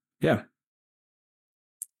yeah.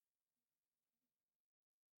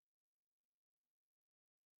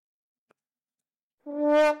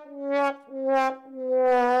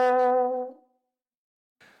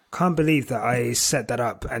 Can't believe that I set that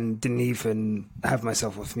up and didn't even have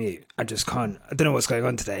myself off mute. I just can't. I don't know what's going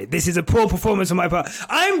on today. This is a poor performance on my part.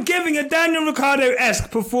 I'm giving a Daniel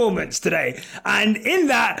Ricciardo-esque performance today. And in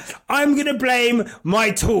that, I'm going to blame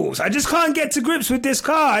my tools. I just can't get to grips with this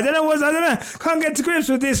car. I don't know. Can't get to grips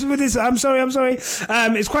with this. I'm sorry.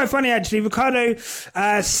 It's quite funny, actually. Ricciardo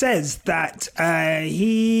says that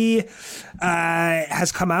he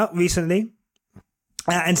has come out recently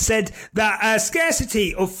and said that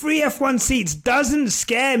scarcity of free F1 seats doesn't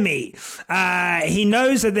scare me. He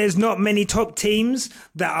knows that there's not many top teams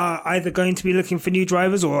that are either going to be looking for new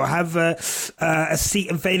drivers or have a seat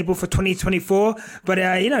available for 2024. But,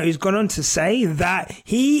 he's gone on to say that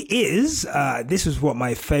he is, this was what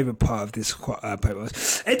my favourite part of this post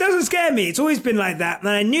was. It doesn't scare me. It's always been like that. And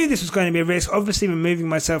I knew this was going to be a risk, obviously removing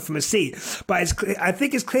myself from a seat. But I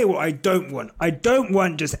think it's clear what I don't want. I don't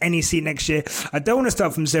want just any seat next year. I don't want to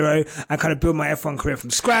start from zero and kind of build my F1 career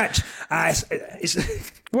from scratch. It's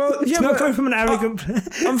not coming from an arrogant.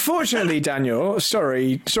 Unfortunately, Daniel,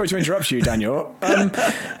 sorry to interrupt you, Daniel.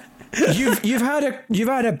 You've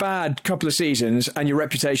had a bad couple of seasons and your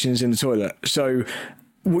reputation's in the toilet. So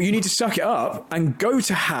well, you need to suck it up and go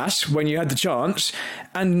to Haas when you had the chance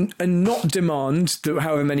and not demand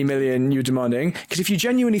however many million you're demanding. Because if you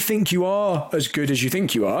genuinely think you are as good as you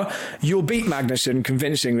think you are, you'll beat Magnussen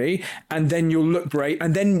convincingly, and then you'll look great,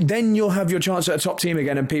 and then you'll have your chance at a top team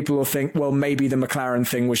again, and people will think, well, maybe the McLaren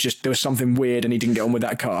thing was just, there was something weird and he didn't get on with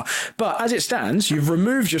that car. But as it stands, you've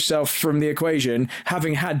removed yourself from the equation,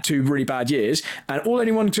 having had 2 really bad years, and all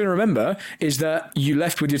anyone's going to remember is that you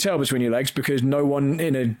left with your tail between your legs because no one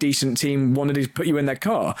in a decent team wanted to put you in their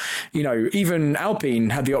car. You know, even Alpine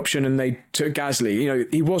had the option and they took Gasly. You know,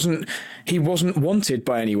 he wasn't wanted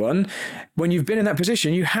by anyone. When you've been in that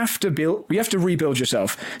position, you have to rebuild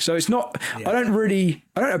yourself. So it's not, I don't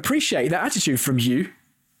appreciate that attitude from you,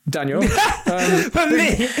 Daniel, because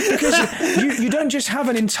you don't just have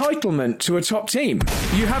an entitlement to a top team.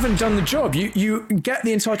 You haven't done the job. You get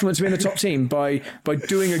the entitlement to be in the top team by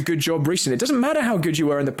doing a good job recently. It doesn't matter how good you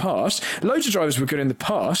were in the past. Loads of drivers were good in the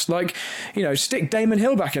past. Like, you know, stick Damon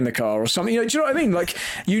Hill back in the car or something. You know, do you know what I mean? Like,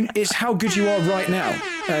 it's how good you are right now.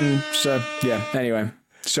 And so, yeah. Anyway.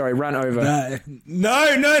 Sorry, ran over. No.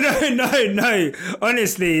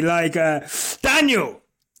 Honestly, like, Daniel,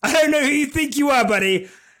 I don't know who you think you are, buddy.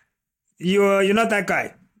 You're not that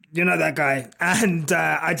guy. You're not that guy. And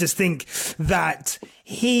I just think that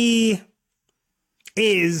he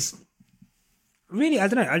is really, I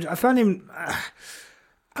don't know. I found him, I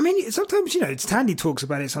mean, sometimes, you know, Tandy talks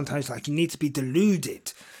about it sometimes, like you need to be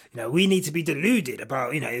deluded. You know, we need to be deluded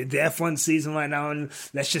about, you know, the F1 season right now, and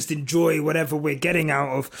let's just enjoy whatever we're getting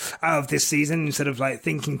out of this season instead of like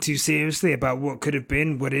thinking too seriously about what could have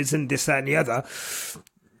been, what isn't, this, that, and the other.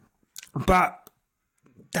 But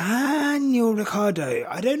Daniel Ricciardo,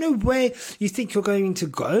 I don't know where you think you're going to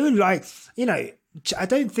go. Like, you know, I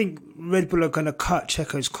don't think Red Bull are going to cut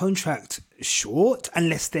Checo's contract short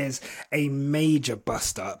unless there's a major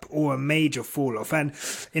bust up or a major fall off. And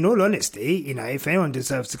in all honesty, you know, if anyone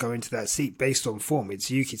deserves to go into that seat based on form,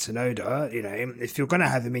 it's Yuki Tsunoda. You know, if you're going to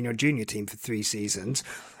have him in your junior team for 3 seasons,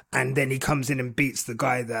 and then he comes in and beats the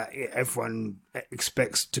guy that everyone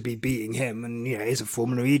expects to be beating him, and, you know, he's a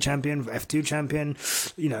Formula E champion, F2 champion,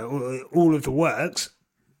 you know, all of the works.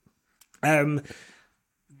 I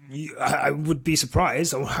would be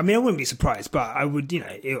surprised. I mean, I wouldn't be surprised, but I would, you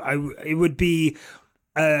know, it would be,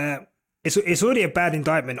 it's already a bad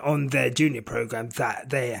indictment on their junior program that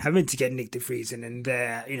they're having to get Nick de Vries in, and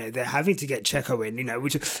they're having to get Checo in, you know,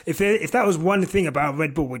 which if that was one thing about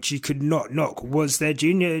Red Bull, which you could not knock, was their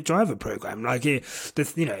junior driver program. Like,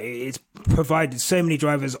 it's provided so many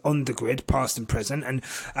drivers on the grid, past and present. And,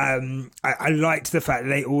 I liked the fact that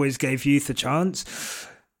they always gave youth a chance.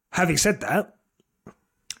 Having said that,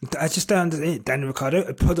 I just don't understand. Daniel Ricciardo,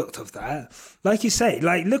 a product of that. Like you say,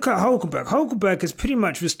 like, look at Hulkenberg. Hulkenberg has pretty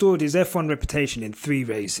much restored his F1 reputation in 3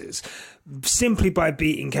 races simply by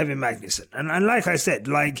beating Kevin Magnussen. And like I said,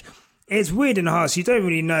 like, it's weird in Haas. You don't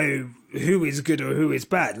really know who is good or who is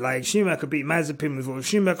bad. Like, Schumacher beat Mazepin with all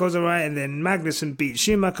Schumacher's all right, and then Magnussen beat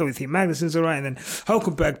Schumacher with Magnussen's all right, and then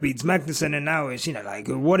Hulkenberg beats Magnussen, and now it's, you know, like,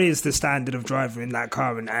 what is the standard of driver in that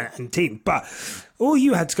car and team? But all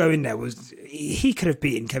you had to go in there was he could have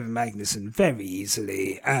beaten Kevin Magnussen very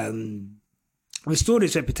easily, restored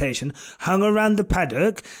his reputation, hung around the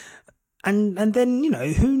paddock, and then, you know,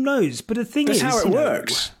 who knows? But the thing that's is, how it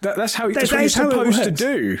works. That's what you're supposed to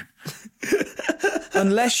do.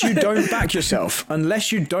 Unless you don't back yourself,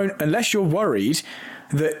 unless you're worried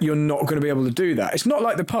that you're not going to be able to do that. It's not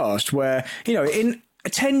like the past where, you know, in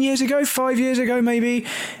 10 years ago, 5 years ago, maybe,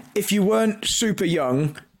 if you weren't super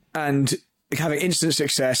young and having instant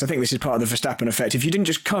success, I think this is part of the Verstappen effect. If you didn't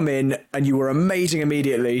just come in and you were amazing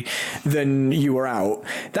immediately, then you were out.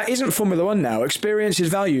 That isn't Formula One now. Experience is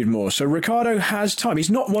valued more. So Ricciardo has time. He's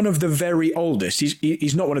not one of the very oldest.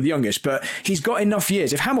 He's not one of the youngest, but he's got enough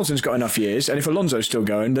years. If Hamilton's got enough years, and if Alonso's still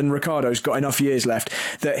going, then Ricciardo's got enough years left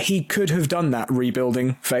that he could have done that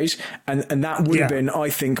rebuilding phase. And that would have been, I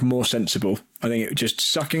think, more sensible. I think just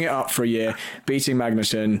sucking it up for a year, beating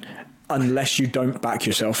Magnussen, unless you don't back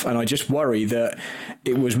yourself. And I just worry that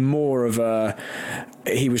it was more of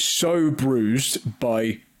he was so bruised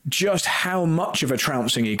by just how much of a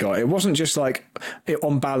trouncing he got. It wasn't just like,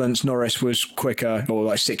 on balance, Norris was quicker, or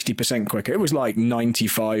like 60% quicker. It was like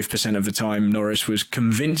 95% of the time Norris was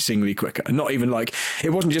convincingly quicker. Not even like, it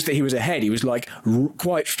wasn't just that he was ahead, he was like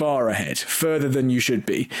quite far ahead, further than you should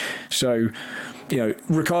be. So, you know,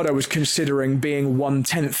 Ricciardo was considering being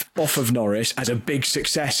 1/10 off of Norris as a big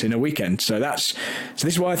success in a weekend. So this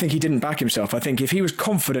is why I think he didn't back himself. I think if he was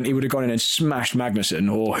confident, he would have gone in and smashed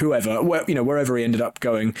Magnussen or whoever, wherever he ended up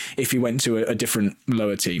going, if he went to a different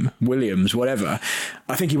lower team, Williams, whatever.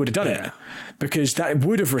 I think he would have done it, because that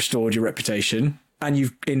would have restored your reputation. and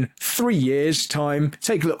you've in 3 years' time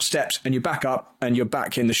take little steps and you're back up and you're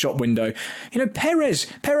back in the shop window. Perez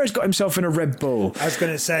got himself in a Red Bull. I was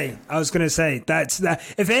going to say that's that.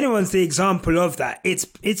 If anyone's the example of that,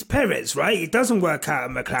 it's Perez, right? It doesn't work out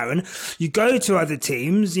at McLaren. You go to other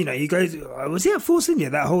teams, you go to, was he at Force India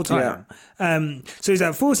that whole time? Yeah. So he's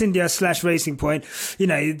at Force India / Racing Point.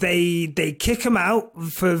 They kick him out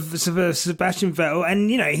for Sebastian Vettel, and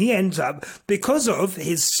he ends up, because of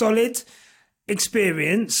his solid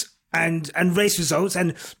experience and race results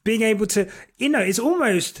and being able to, it's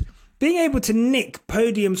almost being able to nick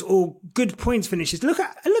podiums or good points finishes. Look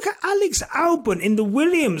at Alex Albon in the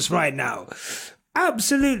Williams right now,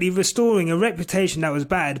 absolutely restoring a reputation that was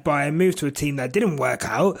bad by a move to a team that didn't work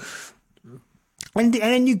out. And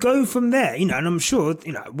then you go from there, and I'm sure,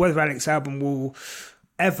 whether Alex Albon will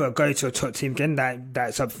ever go to a top team again,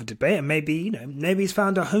 that's up for debate. And maybe he's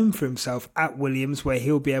found a home for himself at Williams where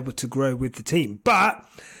he'll be able to grow with the team. But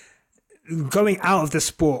going out of the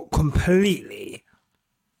sport completely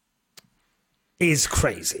is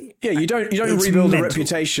crazy. Yeah, you don't rebuild a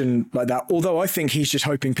reputation like that. Although I think he's just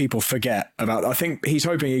hoping people forget about. I think he's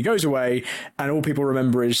hoping he goes away and all people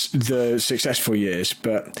remember is the successful years.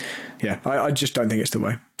 But yeah, I just don't think it's the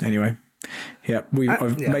way. Anyway, yeah,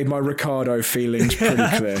 I've made my Ricciardo feelings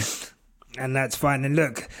pretty clear, and that's fine. And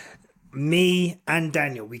look, me and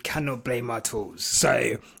Daniel, we cannot blame our tools.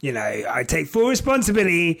 So, I take full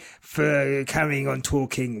responsibility for carrying on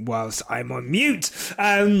talking whilst I'm on mute.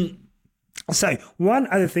 So, one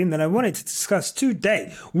other thing that I wanted to discuss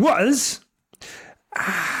today was...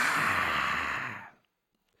 I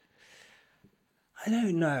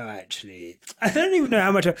don't know, actually. I don't even know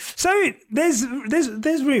how much... So, there's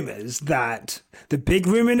rumours that... The big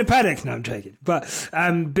rumour in the paddock... No, I'm joking. But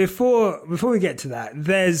before we get to that,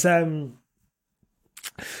 there's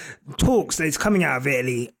talks that's coming out of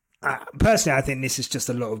Italy. Personally, I think this is just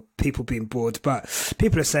a lot of people being bored, but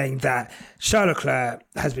people are saying that Charles Leclerc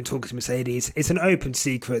has been talking to Mercedes. It's an open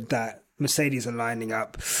secret that Mercedes are lining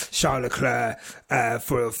up Charles Leclerc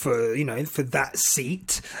for that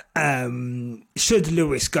seat. Should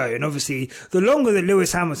Lewis go, and obviously, the longer that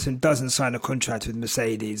Lewis Hamilton doesn't sign a contract with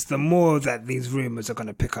Mercedes, the more that these rumors are going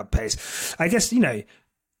to pick up pace. I guess let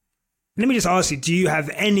me just ask you: do you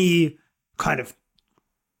have any kind of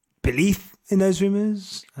belief in those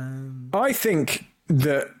rumours? I think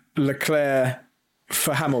that Leclerc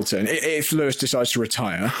for Hamilton, if Lewis decides to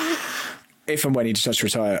retire, if and when he decides to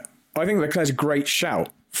retire, I think Leclerc's a great shout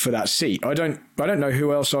for that seat. I don't know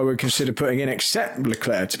who else I would consider putting in except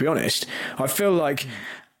Leclerc, to be honest. I feel like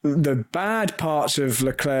the bad parts of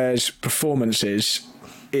Leclerc's performances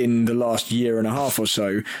in the last year and a half or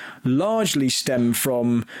so largely stem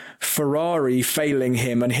from Ferrari failing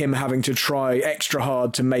him and him having to try extra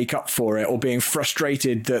hard to make up for it, or being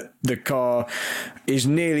frustrated that the car is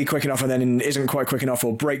nearly quick enough and then isn't quite quick enough,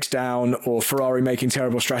 or breaks down, or Ferrari making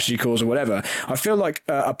terrible strategy calls or whatever. I feel like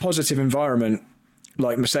a positive environment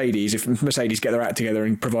like Mercedes, if Mercedes get their act together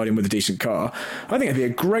and provide him with a decent car, I think it'd be a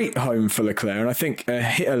great home for Leclerc, and I think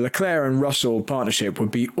a Leclerc and Russell partnership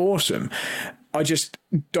would be awesome. I just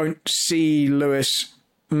don't see Lewis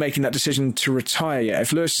making that decision to retire yet.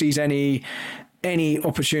 If Lewis sees any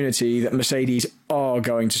opportunity that Mercedes are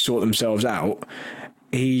going to sort themselves out,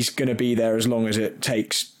 he's going to be there as long as it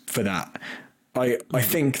takes for that. I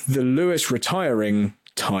think the Lewis retiring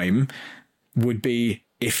time would be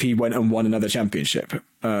if he went and won another championship,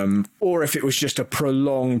 or if it was just a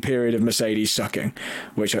prolonged period of Mercedes sucking,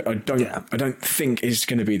 which I don't think is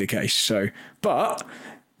going to be the case. So, but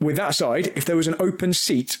with that aside, if there was an open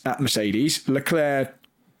seat at Mercedes, Leclerc,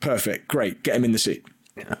 perfect, great, get him in the seat.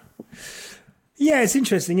 Yeah, it's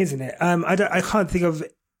interesting, isn't it? I can't think of,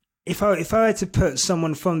 if I had to put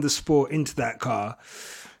someone from the sport into that car,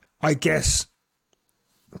 I guess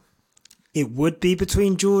it would be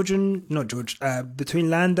between between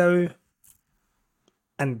Lando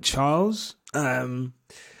and Charles. Oh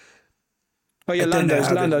yeah,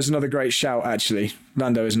 Lando's another great shout. Actually,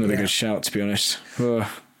 Lando is another good shout. To be honest.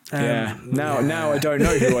 Now I don't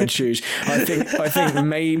know who I'd choose. I think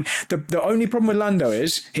maybe the only problem with Lando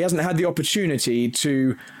is he hasn't had the opportunity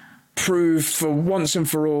to prove for once and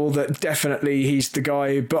for all that definitely he's the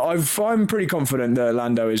guy. But I'm pretty confident that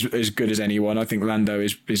Lando is as good as anyone. I think Lando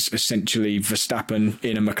is essentially Verstappen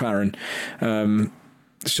in a McLaren.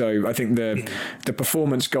 So I think the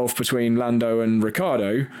performance gulf between Lando and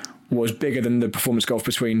Ricciardo was bigger than the performance gulf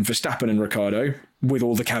between Verstappen and Ricciardo, with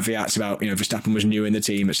all the caveats about, Verstappen was new in the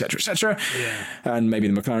team, etc., etc. Yeah. And maybe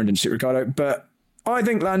the McLaren didn't suit Ricciardo. But I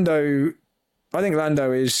think Lando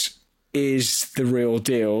is the real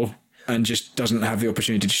deal. and just doesn't have the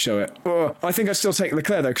opportunity to show it. Or I think I'd still take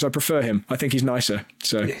Leclerc though, because I prefer him. I think he's nicer.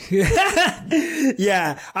 So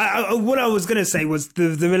yeah, what I was going to say was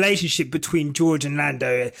the relationship between George and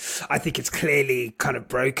Lando. I think it's clearly kind of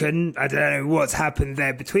broken. I don't know what's happened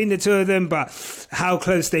there between the two of them, but how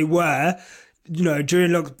close they were,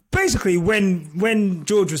 during basically when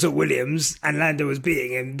George was at Williams and Lando was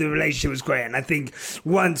beating him, the relationship was great. And I think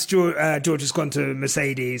once George has gone to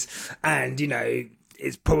Mercedes, and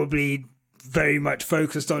it's probably very much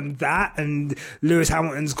focused on that, and Lewis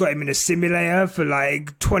Hamilton's got him in a simulator for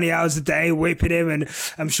like 20 hours a day whipping him, and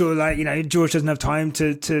I'm sure George doesn't have time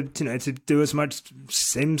to do as much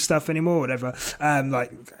sim stuff anymore, whatever,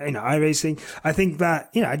 iRacing. I think that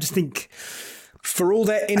I just think for all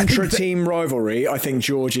their intra-team rivalry, I think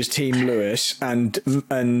George is Team Lewis and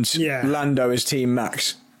Lando is Team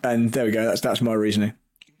Max, and there we go. That's my reasoning.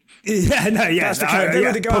 Yeah, no, yeah. That's the kind they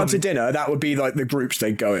would go out to dinner. That would be like the groups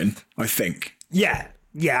they'd go in, I think. Yeah,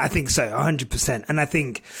 I think so, 100%. And I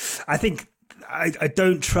think I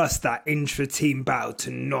don't trust that intra-team battle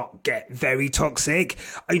to not get very toxic.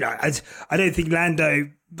 I don't think Lando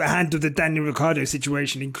handled the Daniel Ricciardo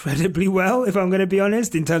situation incredibly well, if I'm going to be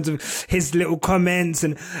honest, in terms of his little comments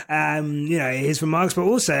and his remarks. But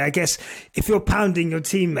also, I guess if you're pounding your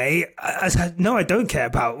teammate, I don't care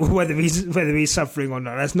about whether he's suffering or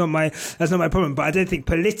not. That's not my problem. But I don't think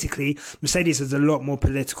politically Mercedes is a lot more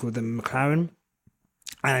political than McLaren.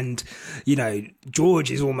 And, George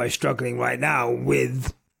is almost struggling right now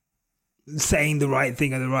with saying the right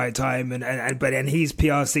thing at the right time, but he's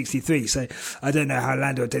PR 63, so I don't know how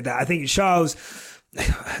Lando would take that. I think Charles,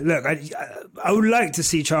 look, I would like to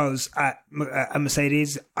see Charles at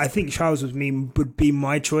Mercedes. I think Charles would be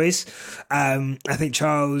my choice. I think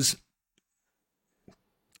Charles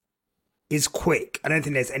is quick. I don't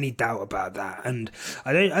think there's any doubt about that, and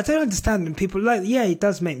I don't understand when people he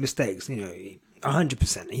does make mistakes,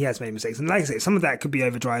 100%. He has made mistakes, and like I say, some of that could be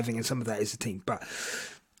overdriving, and some of that is the team. But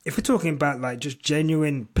if we're talking about just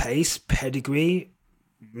genuine pace, pedigree,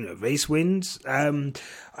 race wins, I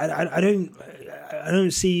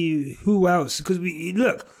don't see who else. Because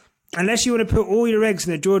unless you want to put all your eggs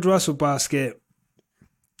in a George Russell basket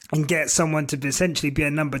and get someone to essentially be a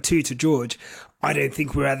number two to George, I don't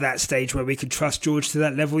think we're at that stage where we could trust George to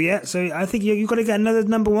that level yet. So I think you've got to get another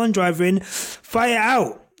number one driver in, fight it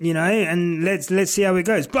out. And let's see how it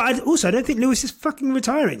goes. But I don't think Lewis is fucking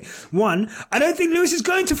retiring. I don't think Lewis is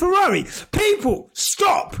going to Ferrari. People,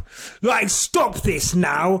 stop! Stop this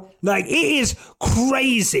now. It is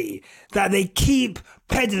crazy that they keep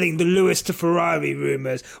peddling the Lewis to Ferrari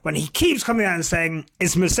rumours when he keeps coming out and saying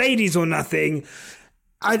it's Mercedes or nothing.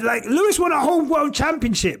 Lewis won a whole world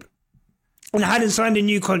championship and hadn't signed a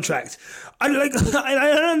new contract. I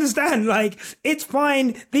don't understand. It's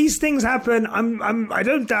fine. These things happen. I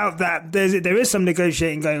don't doubt that there is some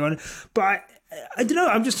negotiating going on, but I don't know.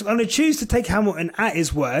 I'm just going to choose to take Hamilton at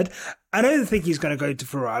his word. I don't think he's going to go to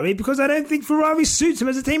Ferrari because I don't think Ferrari suits him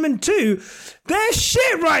as a team. And two, they're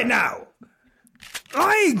shit right now.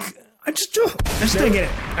 I just don't get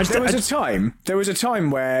it. There was a time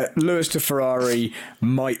where Lewis to Ferrari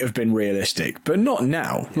might have been realistic, but not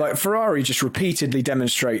now. Ferrari just repeatedly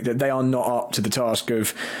demonstrate that they are not up to the task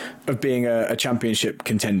of being a championship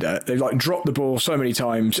contender. They've dropped the ball so many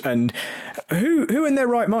times, and who in their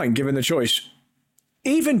right mind, given the choice,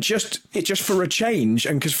 even just for a change,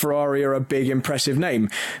 and because Ferrari are a big, impressive name,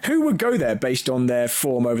 who would go there based on their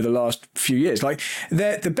form over the last few years?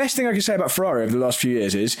 The best thing I can say about Ferrari over the last few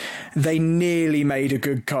years is they nearly made a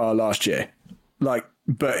good car last year.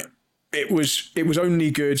 But it was only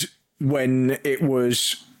good when it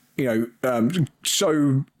was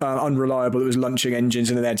so unreliable it was launching engines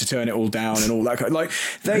and then they had to turn it all down and all that kind of,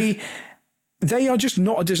 they are just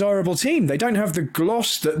not a desirable team. They don't have the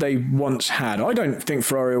gloss that they once had. I don't think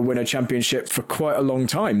Ferrari will win a championship for quite a long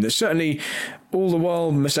time. There's certainly, all the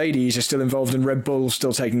while, Mercedes is still involved and Red Bull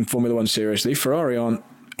still taking Formula One seriously. Ferrari aren't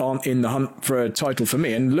in the hunt for a title for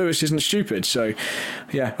me, and Lewis isn't stupid. So,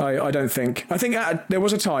 yeah, I don't think... I think there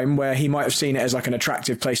was a time where he might have seen it as an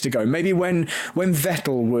attractive place to go. Maybe when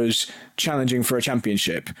Vettel was challenging for a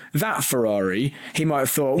championship, that Ferrari, he might have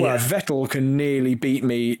thought, well, if Vettel can nearly beat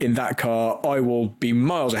me in that car, I will be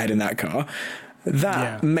miles ahead in that car.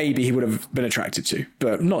 Maybe he would have been attracted to,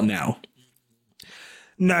 but not now.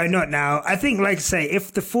 No, not now. I think, like I say,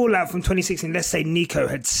 if the fallout from 2016, let's say Nico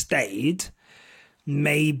had stayed,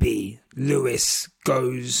 maybe Lewis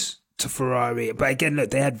goes to Ferrari. But again,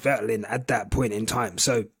 look, they had Vettel in at that point in time.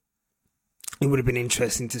 So it would have been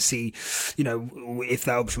interesting to see, if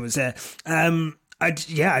that option was there. I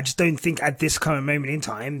just don't think at this current moment in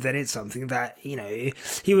time that it's something that,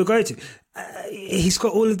 he would go to. he's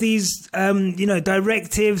got all of these,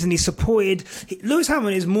 directives, and he's supported. Lewis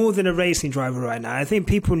Hamilton is more than a racing driver right now. I think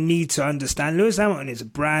people need to understand Lewis Hamilton is a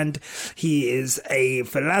brand. He is a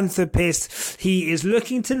philanthropist. He is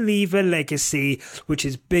looking to leave a legacy which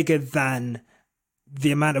is bigger than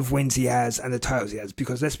the amount of wins he has and the titles he has.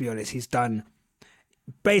 Because let's be honest, he's done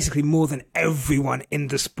basically more than everyone in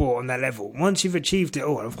the sport on that level. Once you've achieved it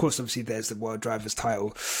all, and of course, obviously, there's the World Drivers'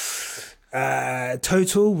 title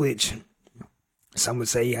total, which some would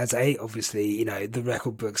say he has 8. Obviously, the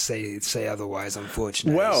record books say otherwise,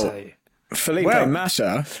 unfortunately. Well, Felipe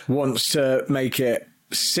Massa wants to make it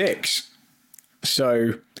 6.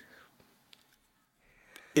 So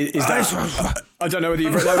is that... I don't know whether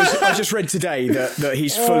you've read... I just read today that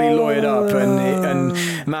he's fully lawyered up,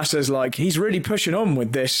 and Massa's like, he's really pushing on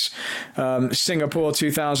with this. Singapore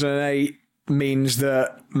 2008 means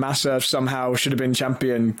that Massa somehow should have been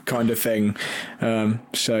champion kind of thing.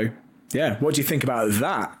 So, yeah, what do you think about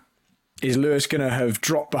that? Is Lewis going to have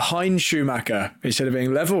dropped behind Schumacher instead of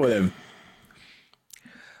being level with him?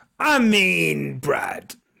 I mean,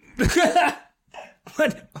 Brad...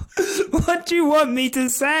 What do you want me to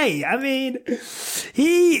say? I mean,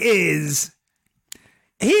 he's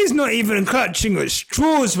not even clutching at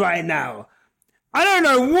straws right now. I don't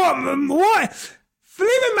know what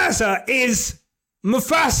Felipe Massa is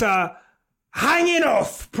Mufasa hanging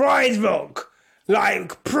off Prize Rock,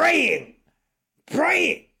 like praying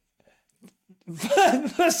for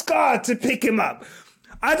Scar to pick him up.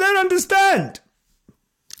 I don't understand.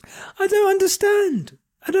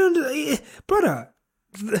 Brother,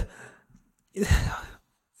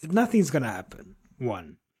 nothing's gonna happen.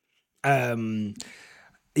 One, they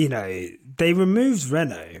removed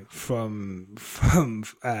Renault from. Well,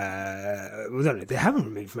 they haven't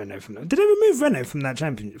removed Renault from. Did they remove Renault from that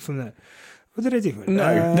champion? From the. What did they do?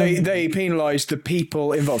 No, they penalised the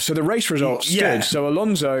people involved. So the race results stood. Yeah. So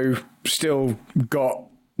Alonso still got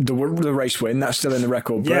the race win. That's still in the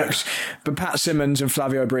record books. Yeah. But Pat Simmons and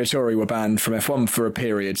Flavio Briatore were banned from F1 for a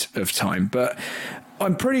period of time. But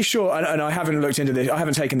I'm pretty sure, and I haven't looked into this, I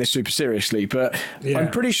haven't taken this super seriously, but I'm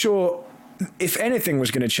pretty sure if anything was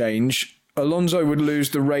going to change, Alonso would lose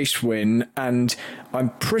the race win, and I'm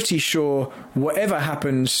pretty sure whatever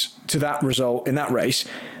happens to that result in that race,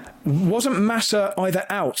 wasn't Massa either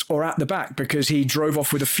out or at the back because he drove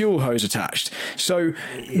off with a fuel hose attached. So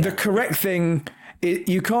the correct thing...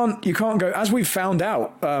 You can't go, as we've found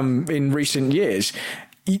out in recent years,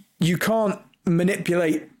 you can't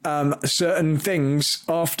manipulate certain things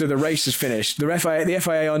after the race is finished. The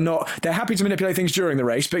FIA are not, they're happy to manipulate things during the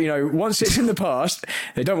race, but once it's in the past,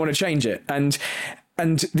 they don't want to change it. And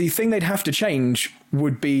the thing they'd have to change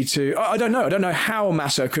would be to, I don't know how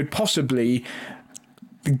Massa could possibly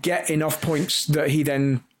get enough points that he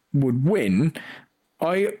then would win.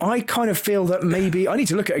 I kind of feel that maybe... I need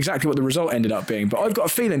to look at exactly what the result ended up being, but I've got a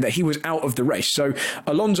feeling that he was out of the race. So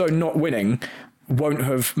Alonso not winning won't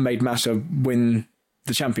have made Massa win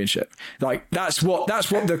the championship. Like, that's what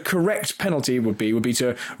the correct penalty would be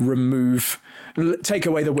to take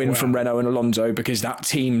away the win from Renault and Alonso because that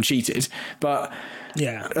team cheated. But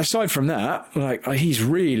aside from that, like, he's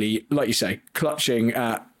really, like you say, clutching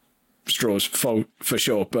at straws for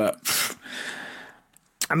sure. But...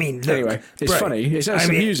 I mean, look, anyway, it's funny. It's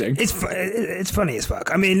amusing. It's funny as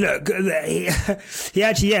fuck. I mean, look, he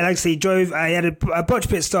actually, like I say, he drove. He had a botch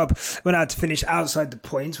pit stop, went out to finish outside the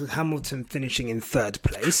points with Hamilton finishing in 3rd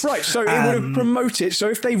place. Right, so it would have promoted. So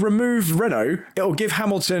if they remove Renault, it'll give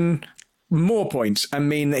Hamilton more points and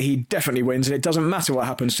mean that he definitely wins, and it doesn't matter what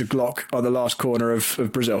happens to Glock on the last corner of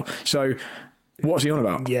Brazil. So what's he on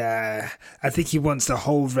about? Yeah, I think he wants the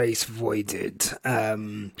whole race voided.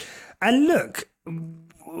 And look.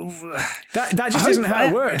 That just isn't how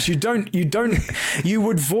it works. You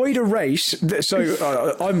would void a race.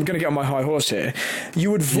 So I'm going to get on my high horse here.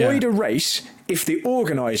 You would void a race if the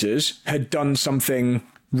organisers had done something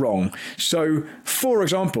wrong. So, for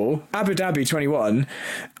example, Abu Dhabi 21,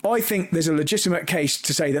 I think there's a legitimate case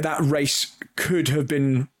to say that race could have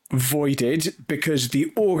been voided because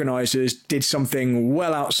the organisers did something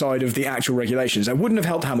well outside of the actual regulations. That wouldn't have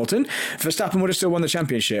helped Hamilton. Verstappen would have still won the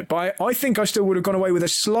championship. But I think I still would have gone away with a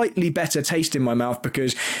slightly better taste in my mouth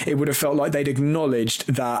because it would have felt like they'd acknowledged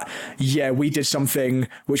that, we did something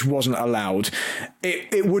which wasn't allowed.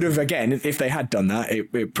 It would have, again, if they had done that,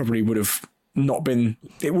 it probably would have not been,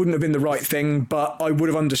 it wouldn't have been the right thing, but I would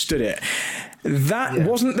have understood it. That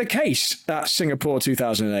wasn't the case at Singapore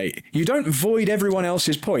 2008. You don't void everyone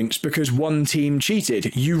else's points because one team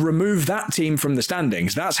cheated. You remove that team from the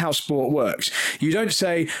standings. That's how sport works. You don't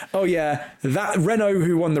say, oh yeah, that Renault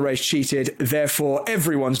who won the race cheated, therefore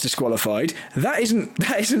everyone's disqualified. That isn't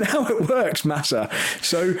how it works, Massa.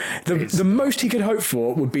 So the most he could hope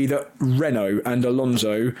for would be that Renault and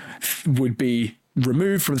Alonso would be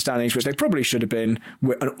removed from the standings, which they probably should have been,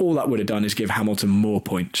 and all that would have done is give Hamilton more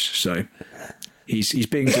points. So he's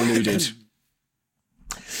being deluded.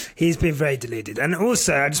 He's been very deluded. And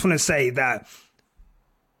also, I just want to say that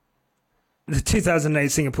the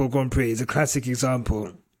 2008 Singapore Grand Prix is a classic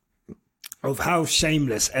example of how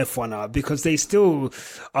shameless F1 are, because they still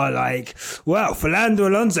are like, well, Fernando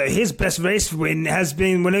Alonso, his best race win has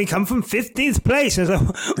been when he come from 15th place. And like,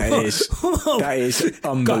 that is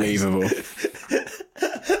unbelievable.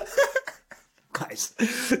 Guys,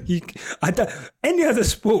 any other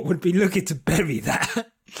sport would be looking to bury that.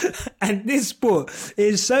 And this sport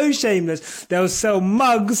is so shameless. They'll sell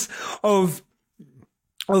mugs of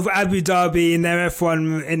Abu Dhabi in their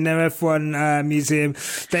F1 museum.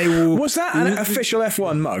 They will. Was that an official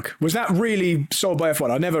F1 mug? Was that really sold by F1?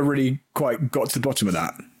 I never really quite got to the bottom of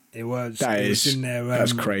that. It was.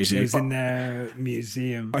 That's crazy. It was in their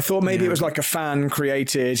museum. I thought maybe it was like a fan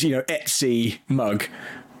created, Etsy mug.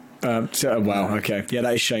 Wow. Okay. Yeah,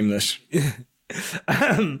 that is shameless.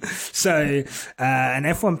 So an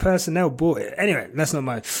F1 personnel bought it. Anyway, that's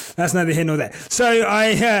neither here nor there. So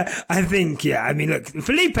I think, I mean, look,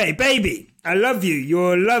 Felipe, baby, I love you.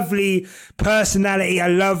 You're a lovely personality. I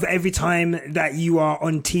love every time that you are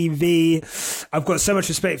on TV. I've got so much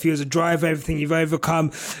respect for you as a driver, everything you've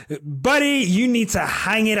overcome. Buddy, you need to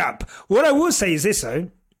hang it up. What I will say is this, though.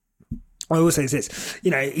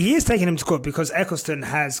 He is taking him to court because Eccleston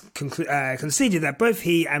has conceded that both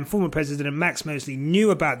he and former President Max Mosley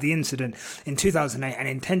knew about the incident in 2008 and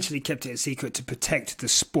intentionally kept it a secret to protect the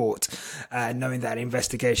sport, knowing that an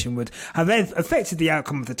investigation would have affected the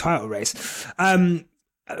outcome of the title race. I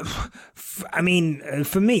mean,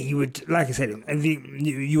 for me, you would, like I said,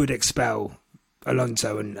 you would expel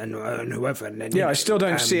Alonso and whoever. And then, I still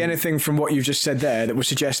don't see anything from what you've just said there that would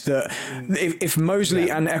suggest that if Mosley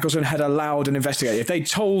and Eccleston had allowed an investigation, if they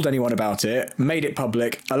told anyone about it, made it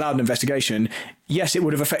public, allowed an investigation, yes, it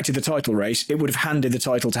would have affected the title race. It would have handed the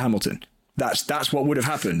title to Hamilton. That's what would have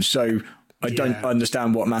happened. So I don't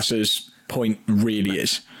understand what Massa's point really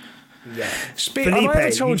is. Yeah. Have I ever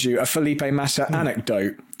told you a Felipe Massa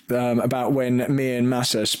anecdote about when me and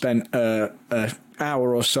Massa spent a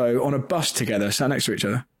hour or so on a bus together, sat next to each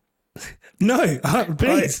other? No,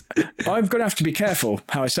 please. I'm going to have to be careful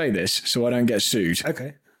how I say this so I don't get sued.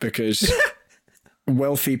 Okay. Because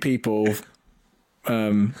wealthy people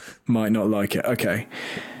might not like it. Okay.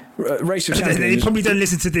 Race of Champions. They probably don't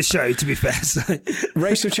listen to this show, to be fair. So.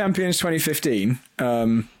 Race of Champions 2015.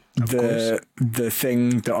 The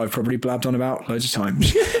thing that I've probably blabbed on about loads of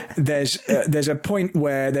times. There's a point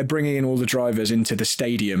where they're bringing in all the drivers into the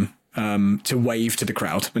stadium to wave to the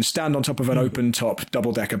crowd and stand on top of an open top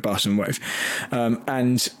double-decker bus and wave.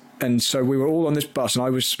 And so we were all on this bus, and I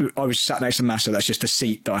was sat next to Massa. That's just the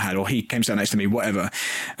seat that I had, or he came sat next to me, whatever.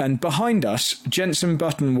 And behind us, Jenson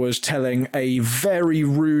Button was telling a very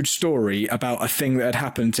rude story about a thing that had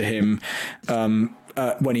happened to him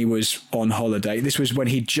when he was on holiday. This was when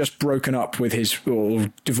he'd just broken up with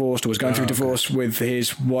or divorced, or was going through divorce with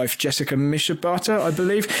his wife, Jessica Mishibata, I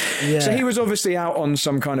believe. Yeah. So he was obviously out on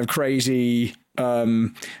some kind of crazy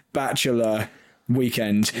bachelor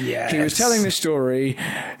weekend. Yes. He was telling this story.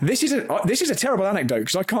 This is a terrible anecdote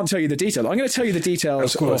because I can't tell you the detail. I'm going to tell you the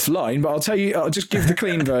details offline, but I'll just give the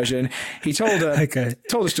clean version. He told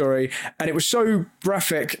the story, and it was so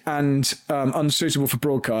graphic and unsuitable for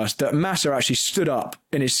broadcast that Massa actually stood up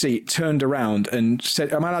in his seat, turned around and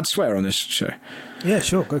said, am I allowed to swear on this show? Yeah,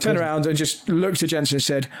 sure. Turned around and just looked at Jensen and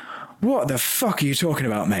said, what the fuck are you talking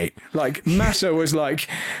about, mate? Like, Massa was like,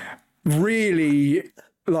 really,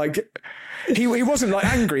 like... He wasn't like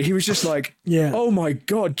angry. He was just like, oh my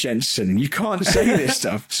God, Jensen, you can't say this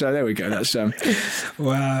stuff. So there we go. That's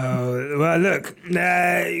wow. Well, look, join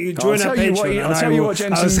our Patreon. I'll tell you what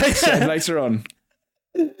Jensen said later on.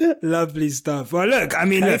 Lovely stuff. Well, look, I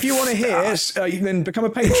mean, if you want to hear, then become a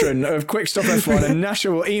patron of Quick Stop F1, and Nasha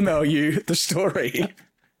will email you the story.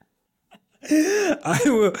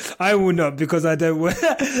 I will not, because I don't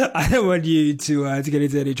want you to get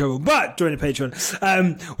into any trouble. But join the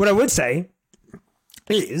Patreon. What I would say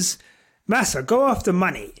is, Massa, go after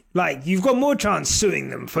money. Like, you've got more chance suing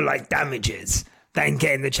them for like damages than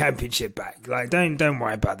getting the championship back. Like, don't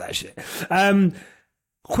worry about that shit.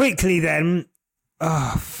 Quickly then.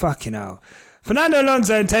 Oh, fucking hell. Fernando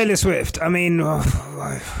Alonso and Taylor Swift. I mean,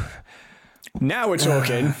 now we're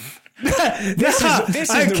talking. This is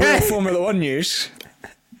the real Formula One news.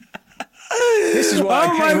 This is why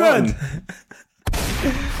I came on.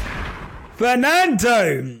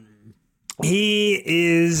 Fernando, he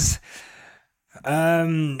is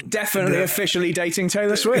definitely officially dating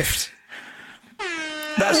Taylor Swift.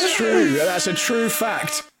 That's true. That's a true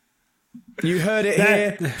fact. You heard it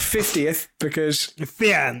here, 50th, because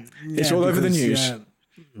it's all over the news.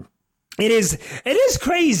 It is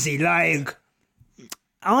crazy. Like,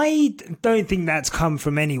 I don't think that's come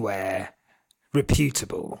from anywhere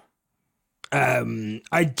reputable.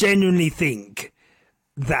 I genuinely think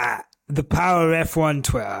that the power of F1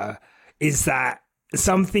 Twitter is that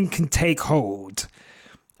something can take hold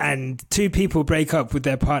and two people break up with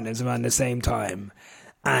their partners around the same time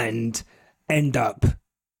and end up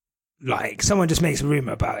like someone just makes a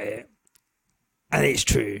rumor about it and it's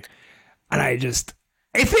true. And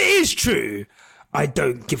if it is true, I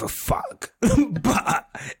don't give a fuck. But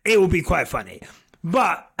it will be quite funny.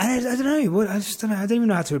 But I don't know. I just don't know. I don't even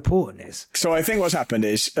know how to report on this. So I think what's happened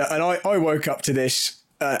is, and I woke up to this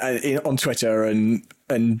on Twitter and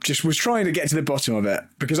just was trying to get to the bottom of it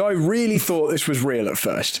because I really thought this was real at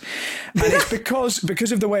first. And it's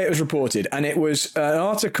because of the way it was reported. And it was an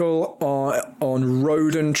article on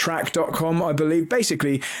roadandtrack.com, I believe.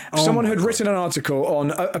 Basically, someone had written an article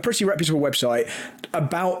on a pretty reputable website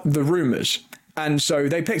about the rumours. And so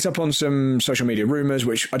they picked up on some social media rumours,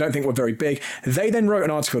 which I don't think were very big. They then wrote an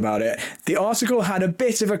article about it. The article had a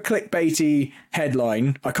bit of a clickbaity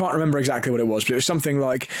headline. I can't remember exactly what it was, but it was something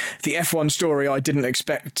like the F1 story I didn't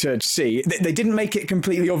expect to see. They didn't make it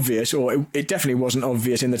completely obvious, or it definitely wasn't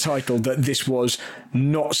obvious in the title, that this was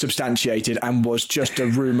not substantiated and was just a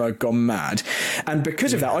rumour gone mad. And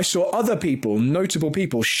because of that, I saw other people, notable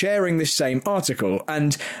people, sharing this same article.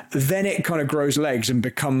 And then it kind of grows legs and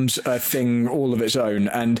becomes a thing all of its own,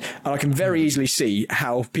 and I can very easily see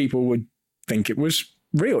how people would think it was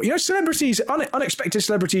real. You know, celebrities, unexpected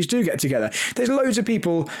celebrities do get together. There's loads of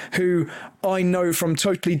people who I know from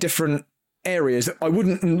totally different areas that I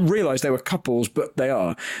wouldn't realise they were couples, but they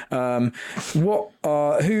are. Who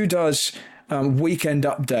does Weekend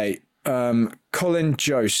Update? Colin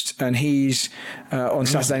Jost, and he's on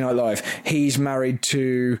Saturday Night Live. He's married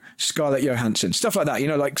to Scarlett Johansson, stuff like that. You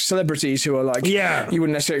know, like celebrities who are like, you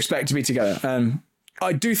wouldn't necessarily expect to be together.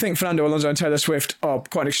 I do think Fernando Alonso and Taylor Swift are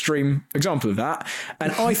quite an extreme example of that.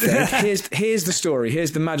 And I think here's the story.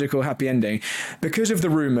 Here's the magical happy ending. Because of the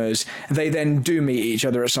rumours, they then do meet each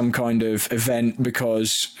other at some kind of event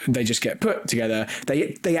because they just get put together.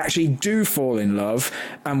 They actually do fall in love,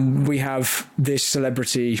 and we have this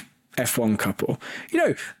celebrity F1 couple. You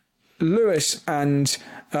know, Lewis and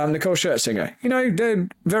Nicole Scherzinger, you know, they're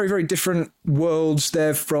very, very different worlds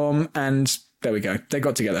they're from, and there we go. They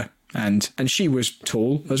got together. And she was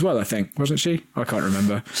tall as well, I think, wasn't she? I can't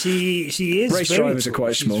remember. She is. Race drivers are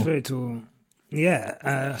quite small. She's very tall.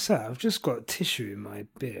 Yeah. So I've just got tissue in my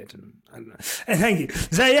beard. Thank you.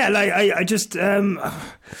 So yeah, like I just I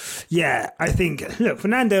think, look,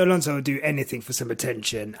 Fernando Alonso will do anything for some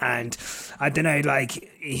attention, and I don't know, like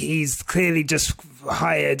he's clearly just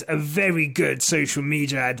hired a very good social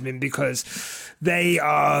media admin because they're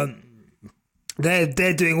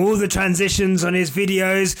doing all the transitions on his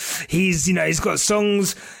videos. He's got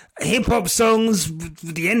songs, hip hop songs,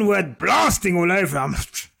 with the N-word blasting all over him.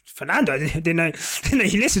 Fernando, I didn't know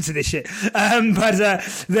you listened to this shit. But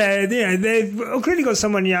they've clearly got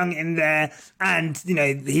someone young in there, and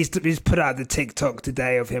he's put out the TikTok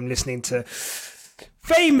today of him listening to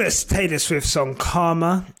famous Taylor Swift song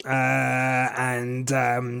Karma, and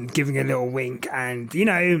giving a little wink. And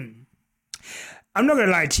I'm not going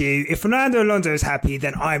to lie to you. If Fernando Alonso is happy,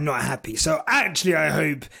 then I'm not happy. So actually, I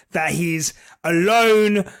hope that he's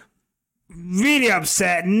alone, really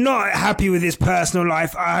upset, not happy with his personal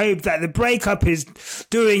life. I hope that the breakup is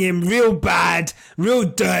doing him real bad, real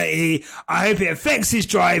dirty. I hope it affects his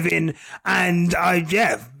driving. And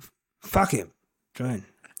fuck him. Join.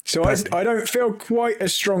 So I don't feel quite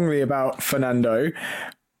as strongly about Fernando,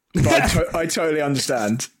 but I totally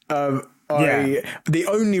understand. The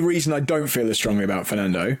only reason I don't feel as strongly about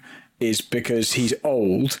Fernando is because he's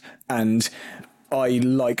old, and I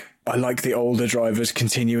like the older drivers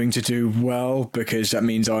continuing to do well, because that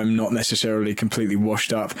means I'm not necessarily completely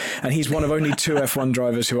washed up. And he's one of only two F1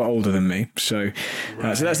 drivers who are older than me, so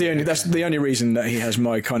that's the only reason that he has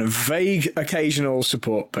my kind of vague occasional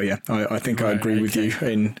support. But yeah, I think I agree with you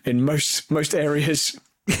in most areas.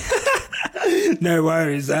 No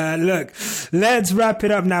worries. Look, let's wrap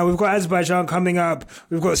it up now. We've got Azerbaijan coming up.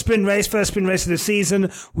 We've got sprint race, first sprint race of the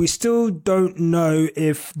season. We still don't know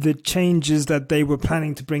if the changes that they were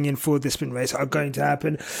planning to bring in for this sprint race are going to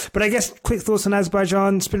happen. But I guess quick thoughts on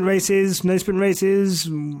Azerbaijan, sprint races, no sprint races.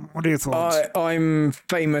 What are your thoughts? I'm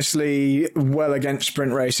famously well against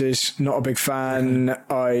sprint races. Not a big fan.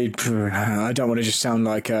 I don't want to just sound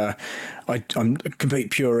like I'm a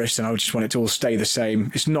complete purist and I just want it to all stay the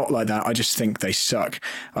same. It's not like that. I just think they suck.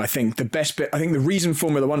 I think the reason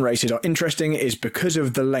Formula One races are interesting is because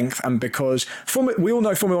of the length and because we all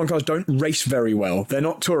know Formula One cars don't race very well. They're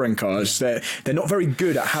not touring cars. They're not very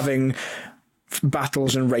good at having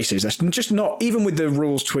battles and races. That's just not, even with the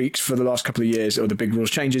rules tweaks for the last couple of years or the big rules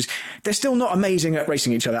changes, they're still not amazing at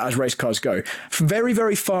racing each other as race cars go. Very,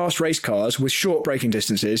 very fast race cars with short braking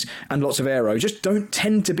distances and lots of aero just don't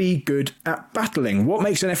tend to be good at battling. What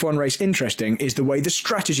makes an F1 race interesting is the way the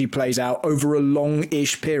strategy plays out over a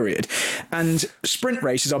long-ish period. And sprint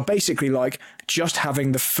races are basically like just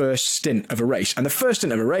having the first stint of a race. And the first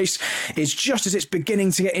stint of a race is just as it's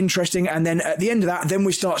beginning to get interesting, and then at the end of that, then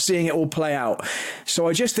we start seeing it all play out. So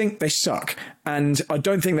I just think they suck. And I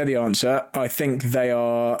don't think they're the answer. I think they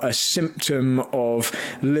are a symptom of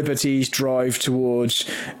Liberty's drive towards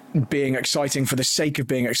being exciting for the sake of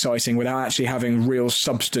being exciting without actually having real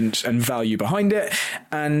substance and value behind it.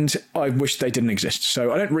 And I wish they didn't exist.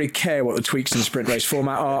 So I don't really care what the tweaks in the sprint race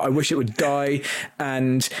format are. I wish it would die.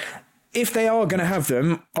 And if they are going to have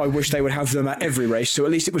them, I wish they would have them at every race, so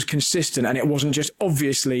at least it was consistent and it wasn't just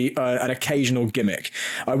obviously an occasional gimmick.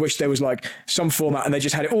 I wish there was like some format and they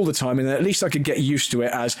just had it all the time, and then at least I could get used to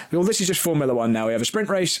it as, well, this is just Formula One now. We have a sprint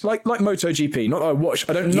race like MotoGP. Not that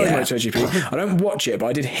I don't know MotoGP. I don't watch it, but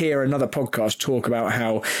I did hear another podcast talk about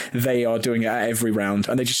how they are doing it at every round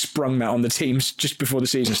and they just sprung that on the teams just before the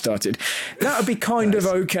season started. That would be kind of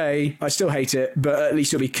okay. I still hate it, but at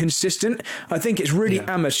least it'll be consistent. I think it's really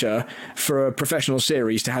amateur for a professional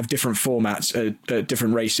series to have different formats at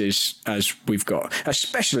different races as we've got,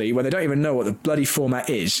 especially when they don't even know what the bloody format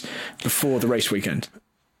is before the race weekend.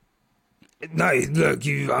 No, look,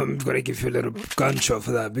 I'm going to give you a little gunshot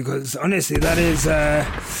for that, because honestly, that is,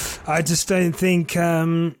 I just don't think,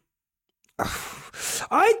 I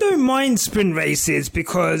don't mind sprint races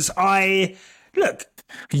because look.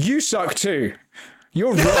 You suck too.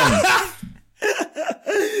 You're wrong.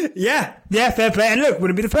 Yeah, fair play. And look,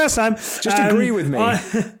 would it be the first time? Just agree with me.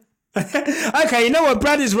 Okay, you know what?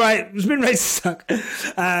 Brad is right. Sprint races suck.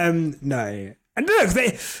 No. And look,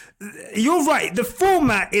 you're right. The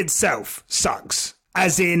format itself sucks.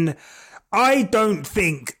 As in, I don't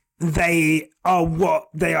think they are what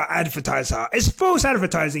they are advertised are. It's false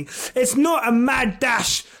advertising. It's not a mad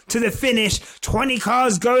dash to the finish. 20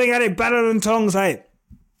 cars going at it, battle and tongs, like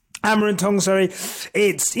hammer and tongs, sorry.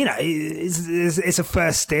 It's, it's a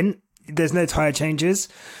first stint. There's no tyre changes.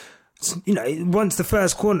 Once the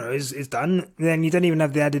first corner is done, then you don't even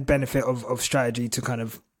have the added benefit of strategy to kind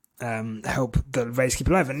of help the race keep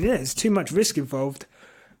alive. And it's too much risk involved.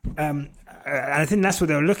 And I think that's what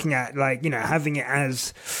they were looking at, like, having it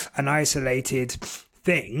as an isolated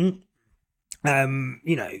thing.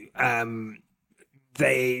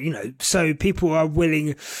 So people are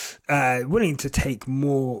willing to take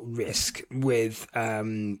more risk with,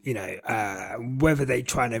 whether they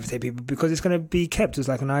try and overtake people, because it's going to be kept as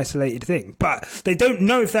like an isolated thing. But they don't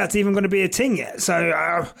know if that's even going to be a thing yet. So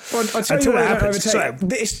I'll tell you what,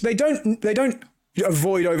 they don't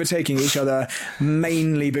avoid overtaking each other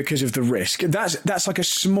mainly because of the risk. That's like a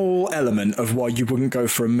small element of why you wouldn't go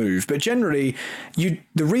for a move. But generally,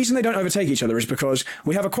 the reason they don't overtake each other is because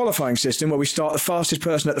we have a qualifying system where we start the fastest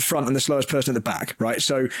person at the front and the slowest person at the back, right?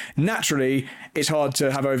 So naturally, it's hard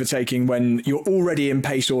to have overtaking when you're already in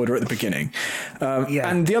pace order at the beginning.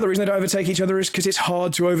 And the other reason they don't overtake each other is because it's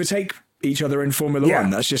hard to overtake each other in Formula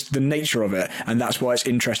One. That's just the nature of it, and that's why it's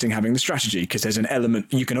interesting having the strategy, because there's an element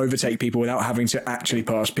you can overtake people without having to actually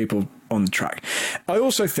pass people on the track. I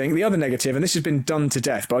also think the other negative, and this has been done to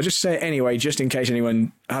death, but I'll just say it anyway, just in case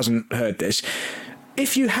anyone hasn't heard this.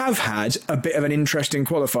 If you have had a bit of an interesting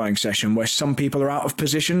qualifying session where some people are out of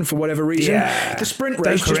position for whatever reason, the sprint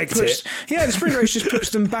race just puts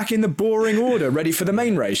them back in the boring order, ready for the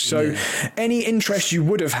main race. So any interest you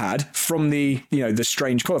would have had from the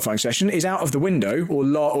strange qualifying session is out of the window,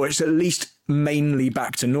 or it's at least mainly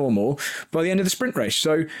back to normal by the end of the sprint race.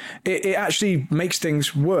 So it actually makes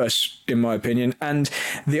things worse, in my opinion. And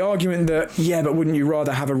the argument that, but wouldn't you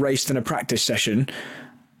rather have a race than a practice session?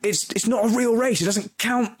 it's not a real race. It doesn't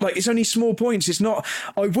count. Like, it's only small points. It's not.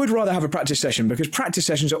 I would rather have a practice session, because practice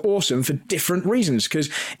sessions are awesome for different reasons. Because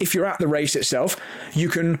if you're at the race itself, you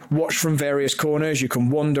can watch from various corners. You can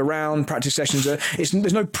wander around. Practice sessions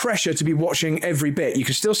there's no pressure to be watching every bit. You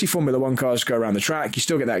can still see Formula One cars go around the track. You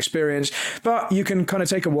still get that experience, but you can kind of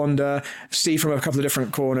take a wander, see from a couple of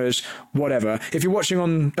different corners, whatever. If you're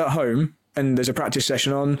watching at home and there's a practice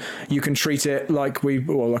session on, you can treat it like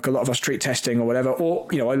like a lot of us treat testing or whatever. Or,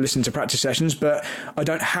 I listen to practice sessions, but I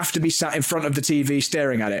don't have to be sat in front of the TV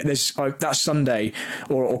staring at it. That's Sunday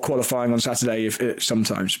or qualifying on Saturday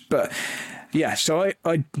sometimes. But yeah, so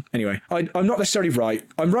anyway, I'm not necessarily right.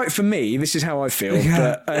 I'm right for me. This is how I feel.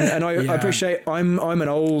 Yeah. But, I appreciate I'm an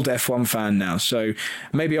old F1 fan now, so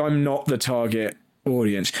maybe I'm not the target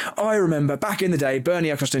audience. I remember back in the day,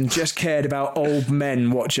 Bernie Eccleston just cared about old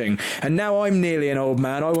men watching, and now I'm nearly an old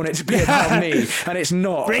man. I want it to be about me, and it's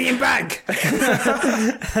not. Bring him back.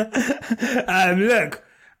 Look,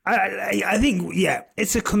 I think,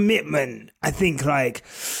 it's a commitment. I think, like,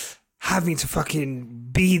 having to fucking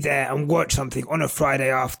be there and watch something on a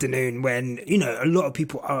Friday afternoon when, a lot of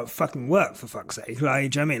people are at fucking work, for fuck's sake.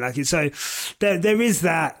 Like, do you know what I mean? Like, so there is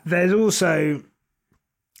that. There's also,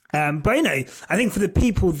 but I think for the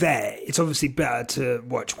people there, it's obviously better to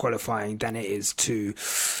watch qualifying than it is to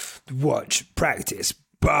watch practice.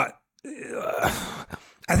 But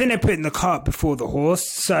I think they're putting the cart before the horse.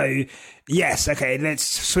 So yes, okay, let's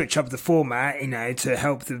switch up the format, to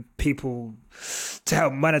help the people, to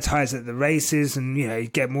help monetize at the races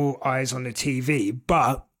and, get more eyes on the TV.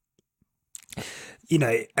 But,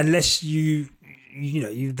 unless you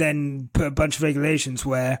then put a bunch of regulations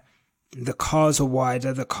where the cars are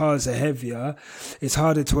wider, the cars are heavier, it's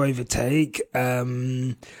harder to overtake.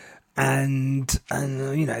 And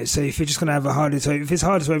so if you're just going to have if it's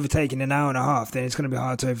harder to overtake in an hour and a half, then it's going to be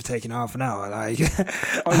hard to overtake in half an hour. Like,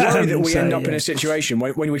 I worry that we end up in a situation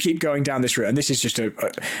when we keep going down this route, and this is just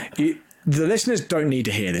the listeners don't need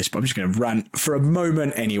to hear this, but I'm just going to rant for a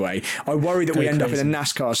moment anyway. I worry that we end up in a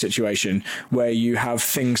NASCAR situation where you have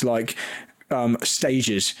things like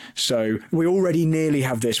stages. So we already nearly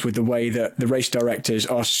have this with the way that the race directors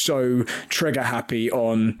are so trigger happy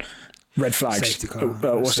on red flags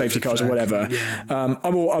or safety cars or whatever. Yeah. I'm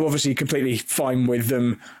obviously completely fine with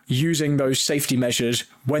them using those safety measures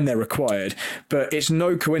when they're required, but it's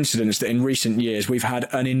no coincidence that in recent years we've had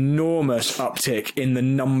an enormous uptick in the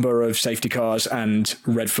number of safety cars and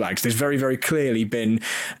red flags. There's very, very clearly been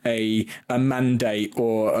a mandate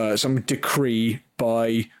or some decree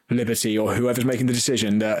by Liberty or whoever's making the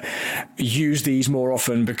decision that use these more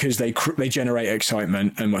often because they generate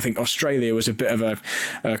excitement. And I think Australia was a bit of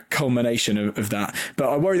a culmination of that. But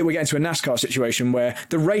I worry that we get into a NASCAR situation where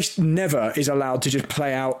the race never is allowed to just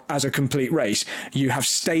play out as a complete race. You have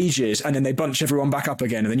stages and then they bunch everyone back up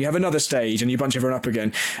again. And then you have another stage and you bunch everyone up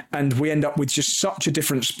again. And we end up with just such a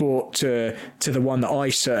different sport to the one that I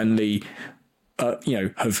certainly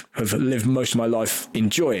have lived most of my life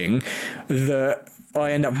enjoying, that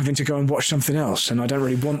I end up having to go and watch something else, and I don't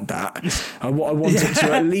really want that. I want it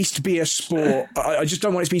to at least be a sport. I just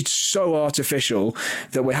don't want it to be so artificial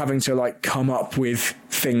that we're having to come up with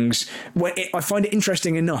things. I find it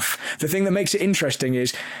interesting enough. The thing that makes it interesting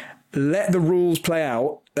is let the rules play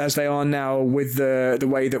out as they are now with the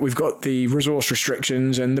way that we've got the resource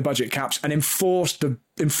restrictions and the budget caps, and enforce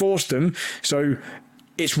them. So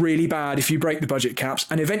it's really bad if you break the budget caps,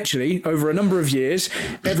 and eventually, over a number of years,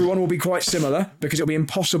 everyone will be quite similar because it'll be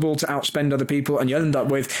impossible to outspend other people, and you'll end up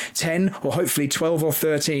with 10 or hopefully 12 or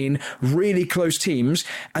 13 really close teams,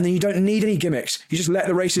 and then you don't need any gimmicks. You just let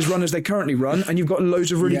the races run as they currently run, and you've got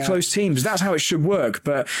loads of really close teams. That's how it should work,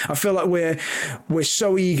 but I feel like we're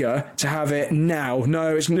so eager to have it now.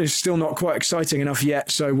 No, it's still not quite exciting enough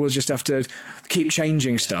yet, so we'll just have to keep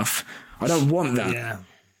changing stuff. I don't want that. Yeah.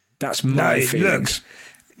 That's my feelings.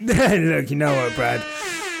 Look, you know what, Brad?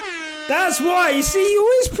 That's why, you see, you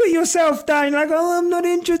always put yourself down like, oh, I'm not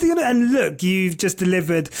interested in it. And look, you've just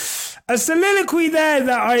delivered a soliloquy there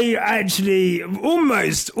that I actually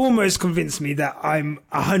almost convinced me that I'm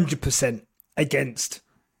 100% against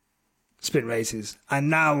sprint races. And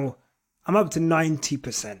now I'm up to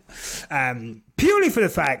 90%. Purely for the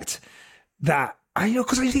fact that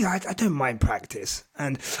because I think I don't mind practice,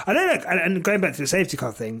 and I don't know. And going back to the safety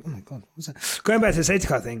car thing, oh my god, what's that? Going back to the safety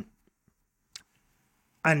car thing,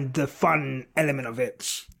 and the fun element of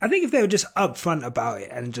it, I think if they were just upfront about it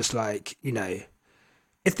and just if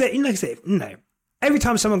they, every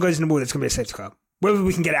time someone goes in the wall, there's gonna be a safety car, whether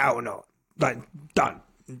we can get it out or not. Done.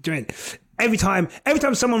 Do you mean? Every time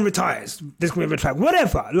someone retires, there's gonna be a red flag.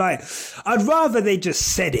 Whatever. I'd rather they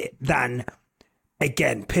just said it than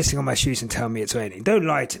again, pissing on my shoes and telling me it's raining. Don't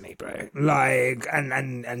lie to me, bro. Like,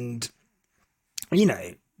 and you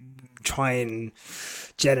know, try and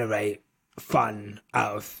generate fun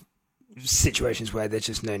out of situations where there's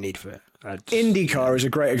just no need for it. IndyCar is a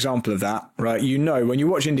great example of that, right? You know, when you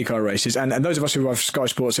watch IndyCar races, and those of us who have Sky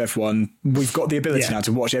Sports F1, we've got the ability now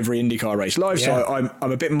to watch every IndyCar race live. So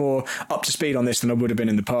I'm a bit more up to speed on this than I would have been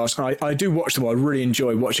in the past. I do watch them. I really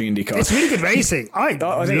enjoy watching IndyCar. It's really good racing. I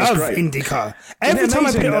love IndyCar. Every time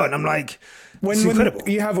I put it on, I'm like, when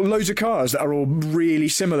you have loads of cars that are all really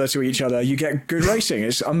similar to each other, you get good racing.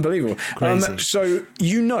 It's unbelievable. So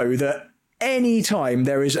you know that any time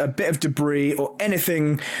there is a bit of debris or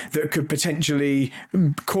anything that could potentially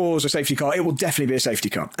cause a safety car, it will definitely be a safety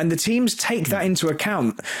car. And the teams take that into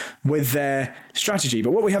account with their strategy.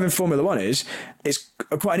 But what we have in Formula One is it's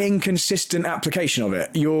quite an inconsistent application of it.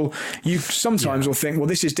 You sometimes will think, well,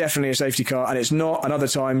 this is definitely a safety car, and it's not. And other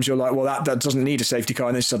times you're like, well, that doesn't need a safety car,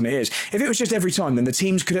 and this suddenly is. If it was just every time, then the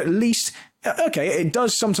teams could at least... Okay, it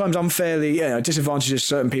does sometimes unfairly disadvantages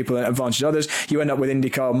certain people and advantages others. You end up with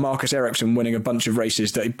IndyCar, Marcus Ericsson winning a bunch of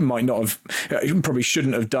races that he might not have, probably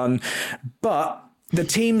shouldn't have done. But the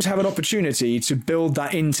teams have an opportunity to build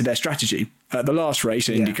that into their strategy. At the last race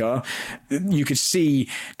in IndyCar, you could see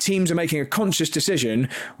teams are making a conscious decision.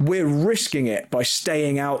 We're risking it by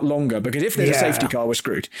staying out longer, because if there's a safety car, we're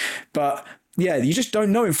screwed. But yeah, you just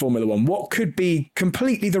don't know in Formula One what could be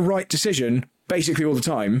completely the right decision. Basically all the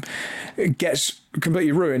time, it gets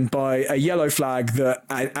completely ruined by a yellow flag that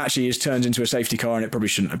actually is turned into a safety car, and it probably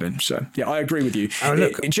shouldn't have been. So yeah, I agree with you.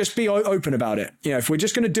 Just be open about it. You know, if we're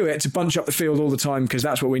just going to do it to bunch up the field all the time because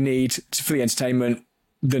that's what we need for the entertainment,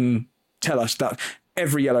 then tell us that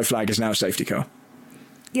every yellow flag is now a safety car.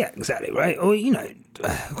 Yeah, exactly, right. Or, you know,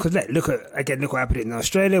 because look what happened in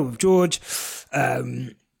Australia with George. I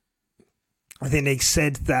think they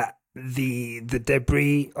said that the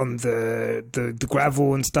debris on the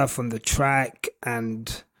gravel and stuff on the track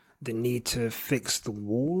and the need to fix the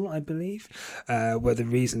wall, I believe, were the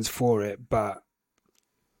reasons for it. But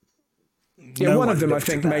one of them, I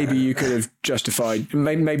think, maybe you could have justified.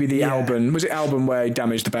 Maybe the Albon, was it Albon where he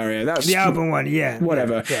damaged the barrier? That's the Albon one,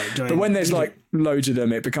 whatever. But when there's like loads of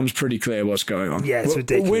them, it becomes pretty clear what's going on. Yeah, it's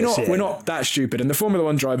ridiculous. We're not that stupid, and the Formula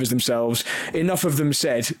One drivers themselves, enough of them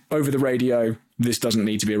said over the radio, this doesn't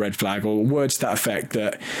need to be a red flag, or words to that effect,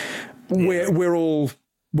 that we're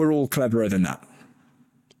all cleverer than that.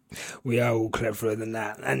 We are all cleverer than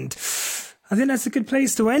that, and I think that's a good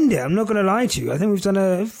place to end it. I'm not going to lie to you. I think we've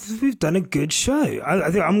done a good show. I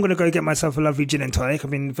think I'm going to go get myself a lovely gin and tonic.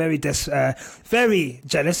 I've been very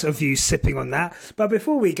jealous of you sipping on that. But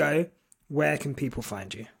before we go, where can people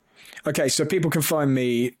find you? Okay, so people can find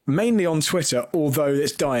me mainly on Twitter, although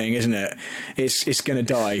it's dying, isn't it? It's going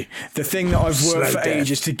to die. The thing that I've worked for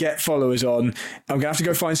ages to get followers on, I'm going to have to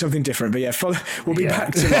go find something different. But yeah, we'll be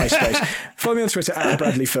back to MySpace. Follow me on Twitter at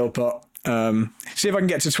Bradley Philpot. See if I can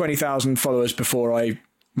get to 20,000 followers before I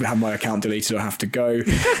have my account deleted or have to go. You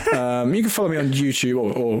can follow me on YouTube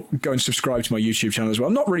or go and subscribe to my YouTube channel as well.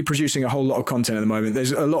 I'm not really producing a whole lot of content at the moment.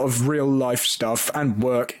 There's a lot of real life stuff and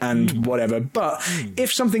work and whatever. But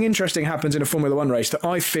if something interesting happens in a Formula One race that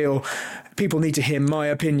I feel people need to hear my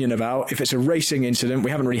opinion about, if it's a racing incident,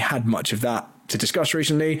 we haven't really had much of that to discuss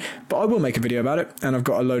recently, but I will make a video about it, and I've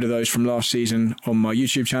got a load of those from last season on my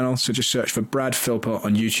YouTube channel, so just search for Brad Philpot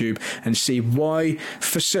on YouTube and see why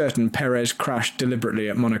for certain Perez crashed deliberately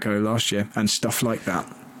at Monaco last year and stuff like that.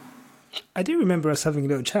 I do remember us having a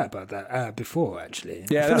little chat about that before, actually.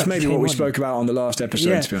 Yeah, that's maybe what we spoke about on the last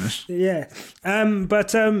episode, to be honest. Yeah. But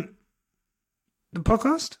the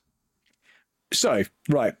podcast? So,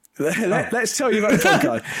 right, let's tell you about the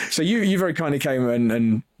podcast. So you very kindly came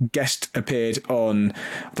and guest appeared on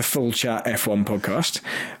the Full Chat F1 podcast,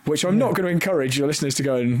 which I'm not going to encourage your listeners to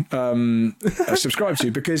go and subscribe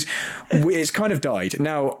to, because it's kind of died.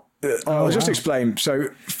 Now, I'll just explain. So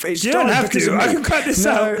it's you don't have to. I can cut this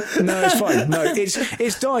out. No, it's fine. No,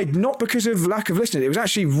 it's died not because of lack of listeners. It was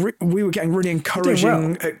actually we were getting really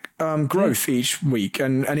encouraging growth each week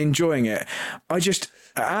and enjoying it.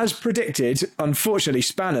 As predicted, unfortunately,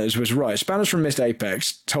 Spanners was right. Spanners from Missed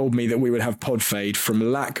Apex told me that we would have pod fade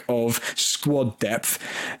from lack of squad depth,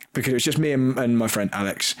 because it was just me and my friend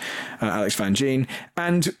Alex Van Gene,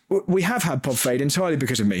 and we have had pod fade entirely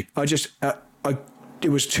because of me. It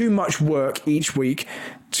was too much work each week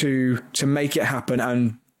to make it happen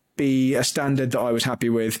and be a standard that I was happy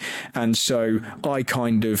with, and so I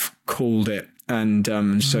kind of called it. And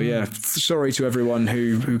sorry to everyone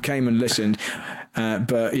who came and listened.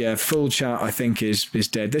 But yeah, Full Chat, I think, is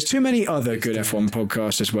dead. There's too many other good F1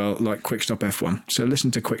 podcasts as well, like Quick Stop F1. So listen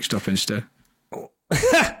to Quick Stop instead.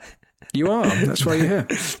 You are. That's why you're here.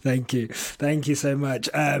 Thank you so much.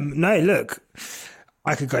 No, look,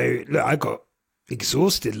 I could go. Look, I got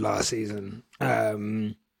exhausted last season,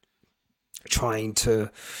 trying to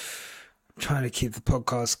keep the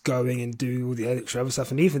podcast going and do all the extra other stuff,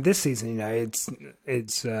 and even this season,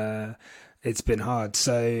 it's been hard.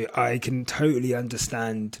 So I can totally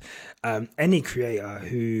understand any creator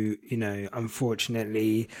who,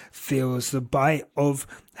 unfortunately feels the bite of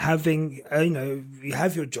having, you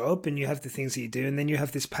have your job and you have the things that you do, and then you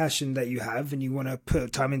have this passion that you have and you want to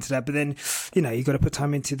put time into that. But then, you got to put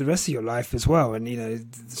time into the rest of your life as well. And,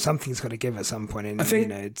 something's got to give at some point. And, I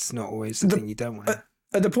think it's not always the thing you don't want.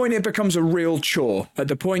 At the point it becomes a real chore, at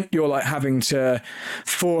the point you're like having to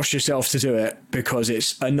force yourself to do it because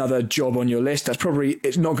it's another job on your list,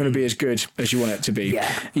 it's not going to be as good as you want it to be.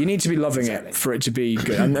 Yeah. You need to be loving it for it to be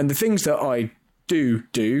good. And the things that I do,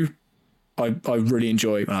 I really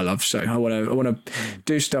enjoy and I love. So I want to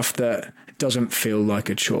do stuff that doesn't feel like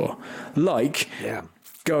a chore. Like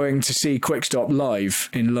going to see Quick Stop live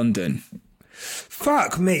in London.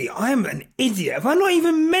 Fuck me, I'm an idiot. Have I not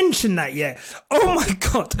even mentioned that yet? Oh my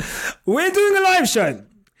God. We're doing a live show.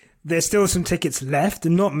 There's still some tickets left.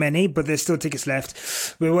 Not many, but there's still tickets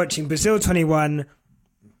left. We're watching Brazil 21.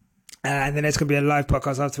 And then there's going to be a live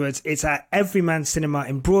podcast afterwards. It's at Everyman Cinema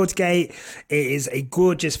in Broadgate. It is a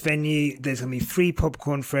gorgeous venue. There's going to be free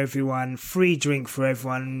popcorn for everyone, free drink for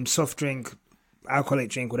everyone, soft drink,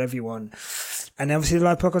 alcoholic drink, whatever you want. And obviously the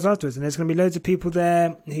live podcast afterwards, and there's going to be loads of people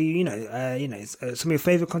there who, some of your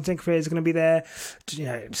favorite content creators are going to be there,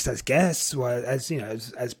 just as guests or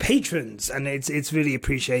as patrons, and it's really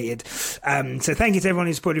appreciated. So thank you to everyone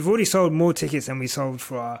who supported. We've already sold more tickets than we sold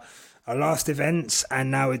for our last events, and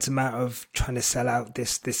now it's a matter of trying to sell out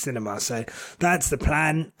this cinema. So that's the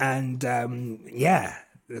plan, and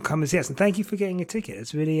come and see us, and thank you for getting a ticket.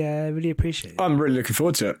 It's really appreciated. I'm really looking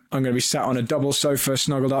forward to it. I'm going to be sat on a double sofa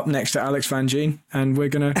snuggled up next to Alex Van Gien, and we're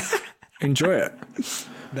going to enjoy it.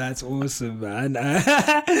 That's awesome, man.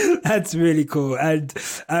 That's really cool. And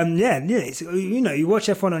you watch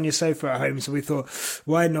F1 on your sofa at home, so we thought,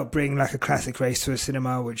 why not bring like a classic race to a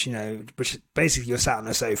cinema, which basically you're sat on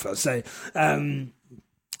a sofa. So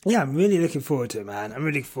I'm really looking forward to it, man. I'm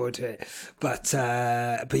really looking forward to it. But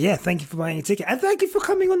yeah, thank you for buying a ticket. And thank you for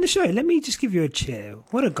coming on the show. Let me just give you a cheer.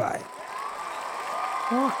 What a guy.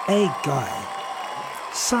 What a guy.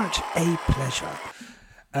 Such a pleasure.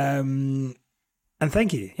 And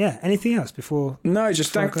thank you. Yeah. Anything else before? No,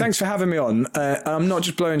 just thanks for having me on. I'm not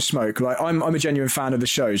just blowing smoke. Like I'm a genuine fan of the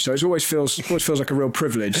show, so it always feels like a real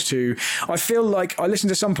privilege to. I feel like I listen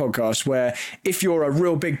to some podcasts where if you're a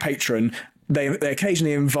real big patron, they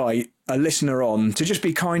occasionally invite a listener on to just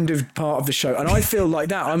be kind of part of the show. And I feel like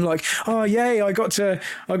that. I'm like, oh, yay, I'm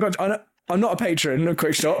not a patron of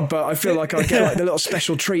Quick Stop, but I feel like I get like the little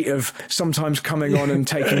special treat of sometimes coming on and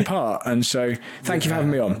taking part. And so thank you for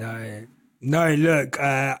having me on. No, look,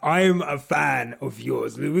 I'm a fan of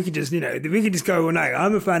yours. We could just, go all night.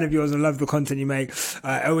 I'm a fan of yours and love the content you make.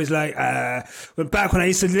 I always back when I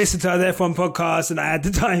used to listen to other F1 podcasts and I had the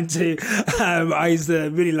time to, I used to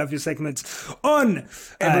really love your segments on.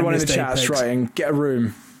 Everyone in the chat's writing, get a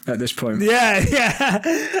room at this point. Yeah.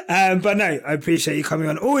 But no, I appreciate you coming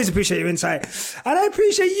on. Always appreciate your insight. And I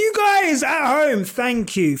appreciate you guys at home.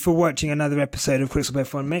 Thank you for watching another episode of Quick Stop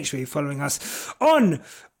F1. Make sure you're following us on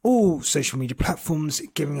all social media platforms,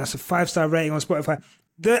 giving us a 5-star rating on Spotify.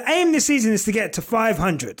 The aim this season is to get to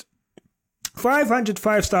 500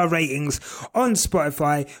 5-star ratings on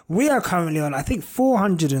Spotify. We are currently on, I think,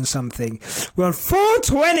 400 and something. We're on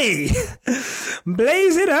 420.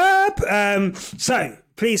 Blaze it up. So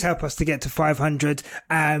please help us to get to 500.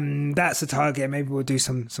 That's the target. Maybe we'll do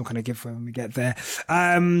some kind of giveaway when we get there.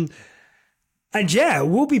 And yeah,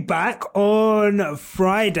 we'll be back on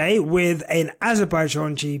Friday with an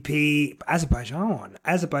Azerbaijan GP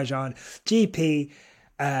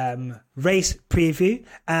race preview,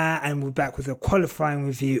 and we're back with a qualifying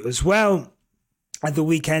review as well at the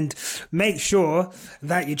weekend. Make sure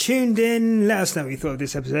that you're tuned in. Let us know what you thought of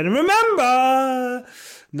this episode, and remember,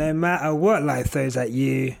 no matter what life throws at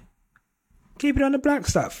you, keep it on the black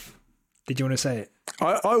stuff. Did you want to say it?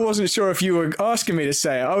 I wasn't sure if you were asking me to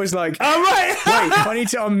say it. I was like, oh, right. Wait, I need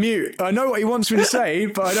to unmute. I know what he wants me to say,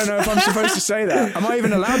 but I don't know if I'm supposed to say that. Am I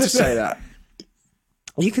even allowed to say that?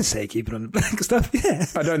 You can say keep it on the black stuff, yeah.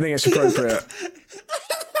 I don't think it's appropriate.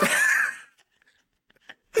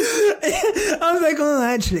 I was like, oh,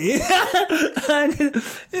 actually, is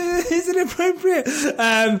it appropriate?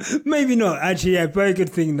 Maybe not. Actually, yeah, very good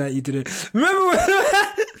thing that you did it. Remember,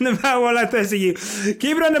 no matter what I say to you,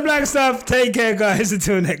 keep it on the black stuff. Take care, guys.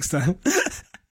 Until next time.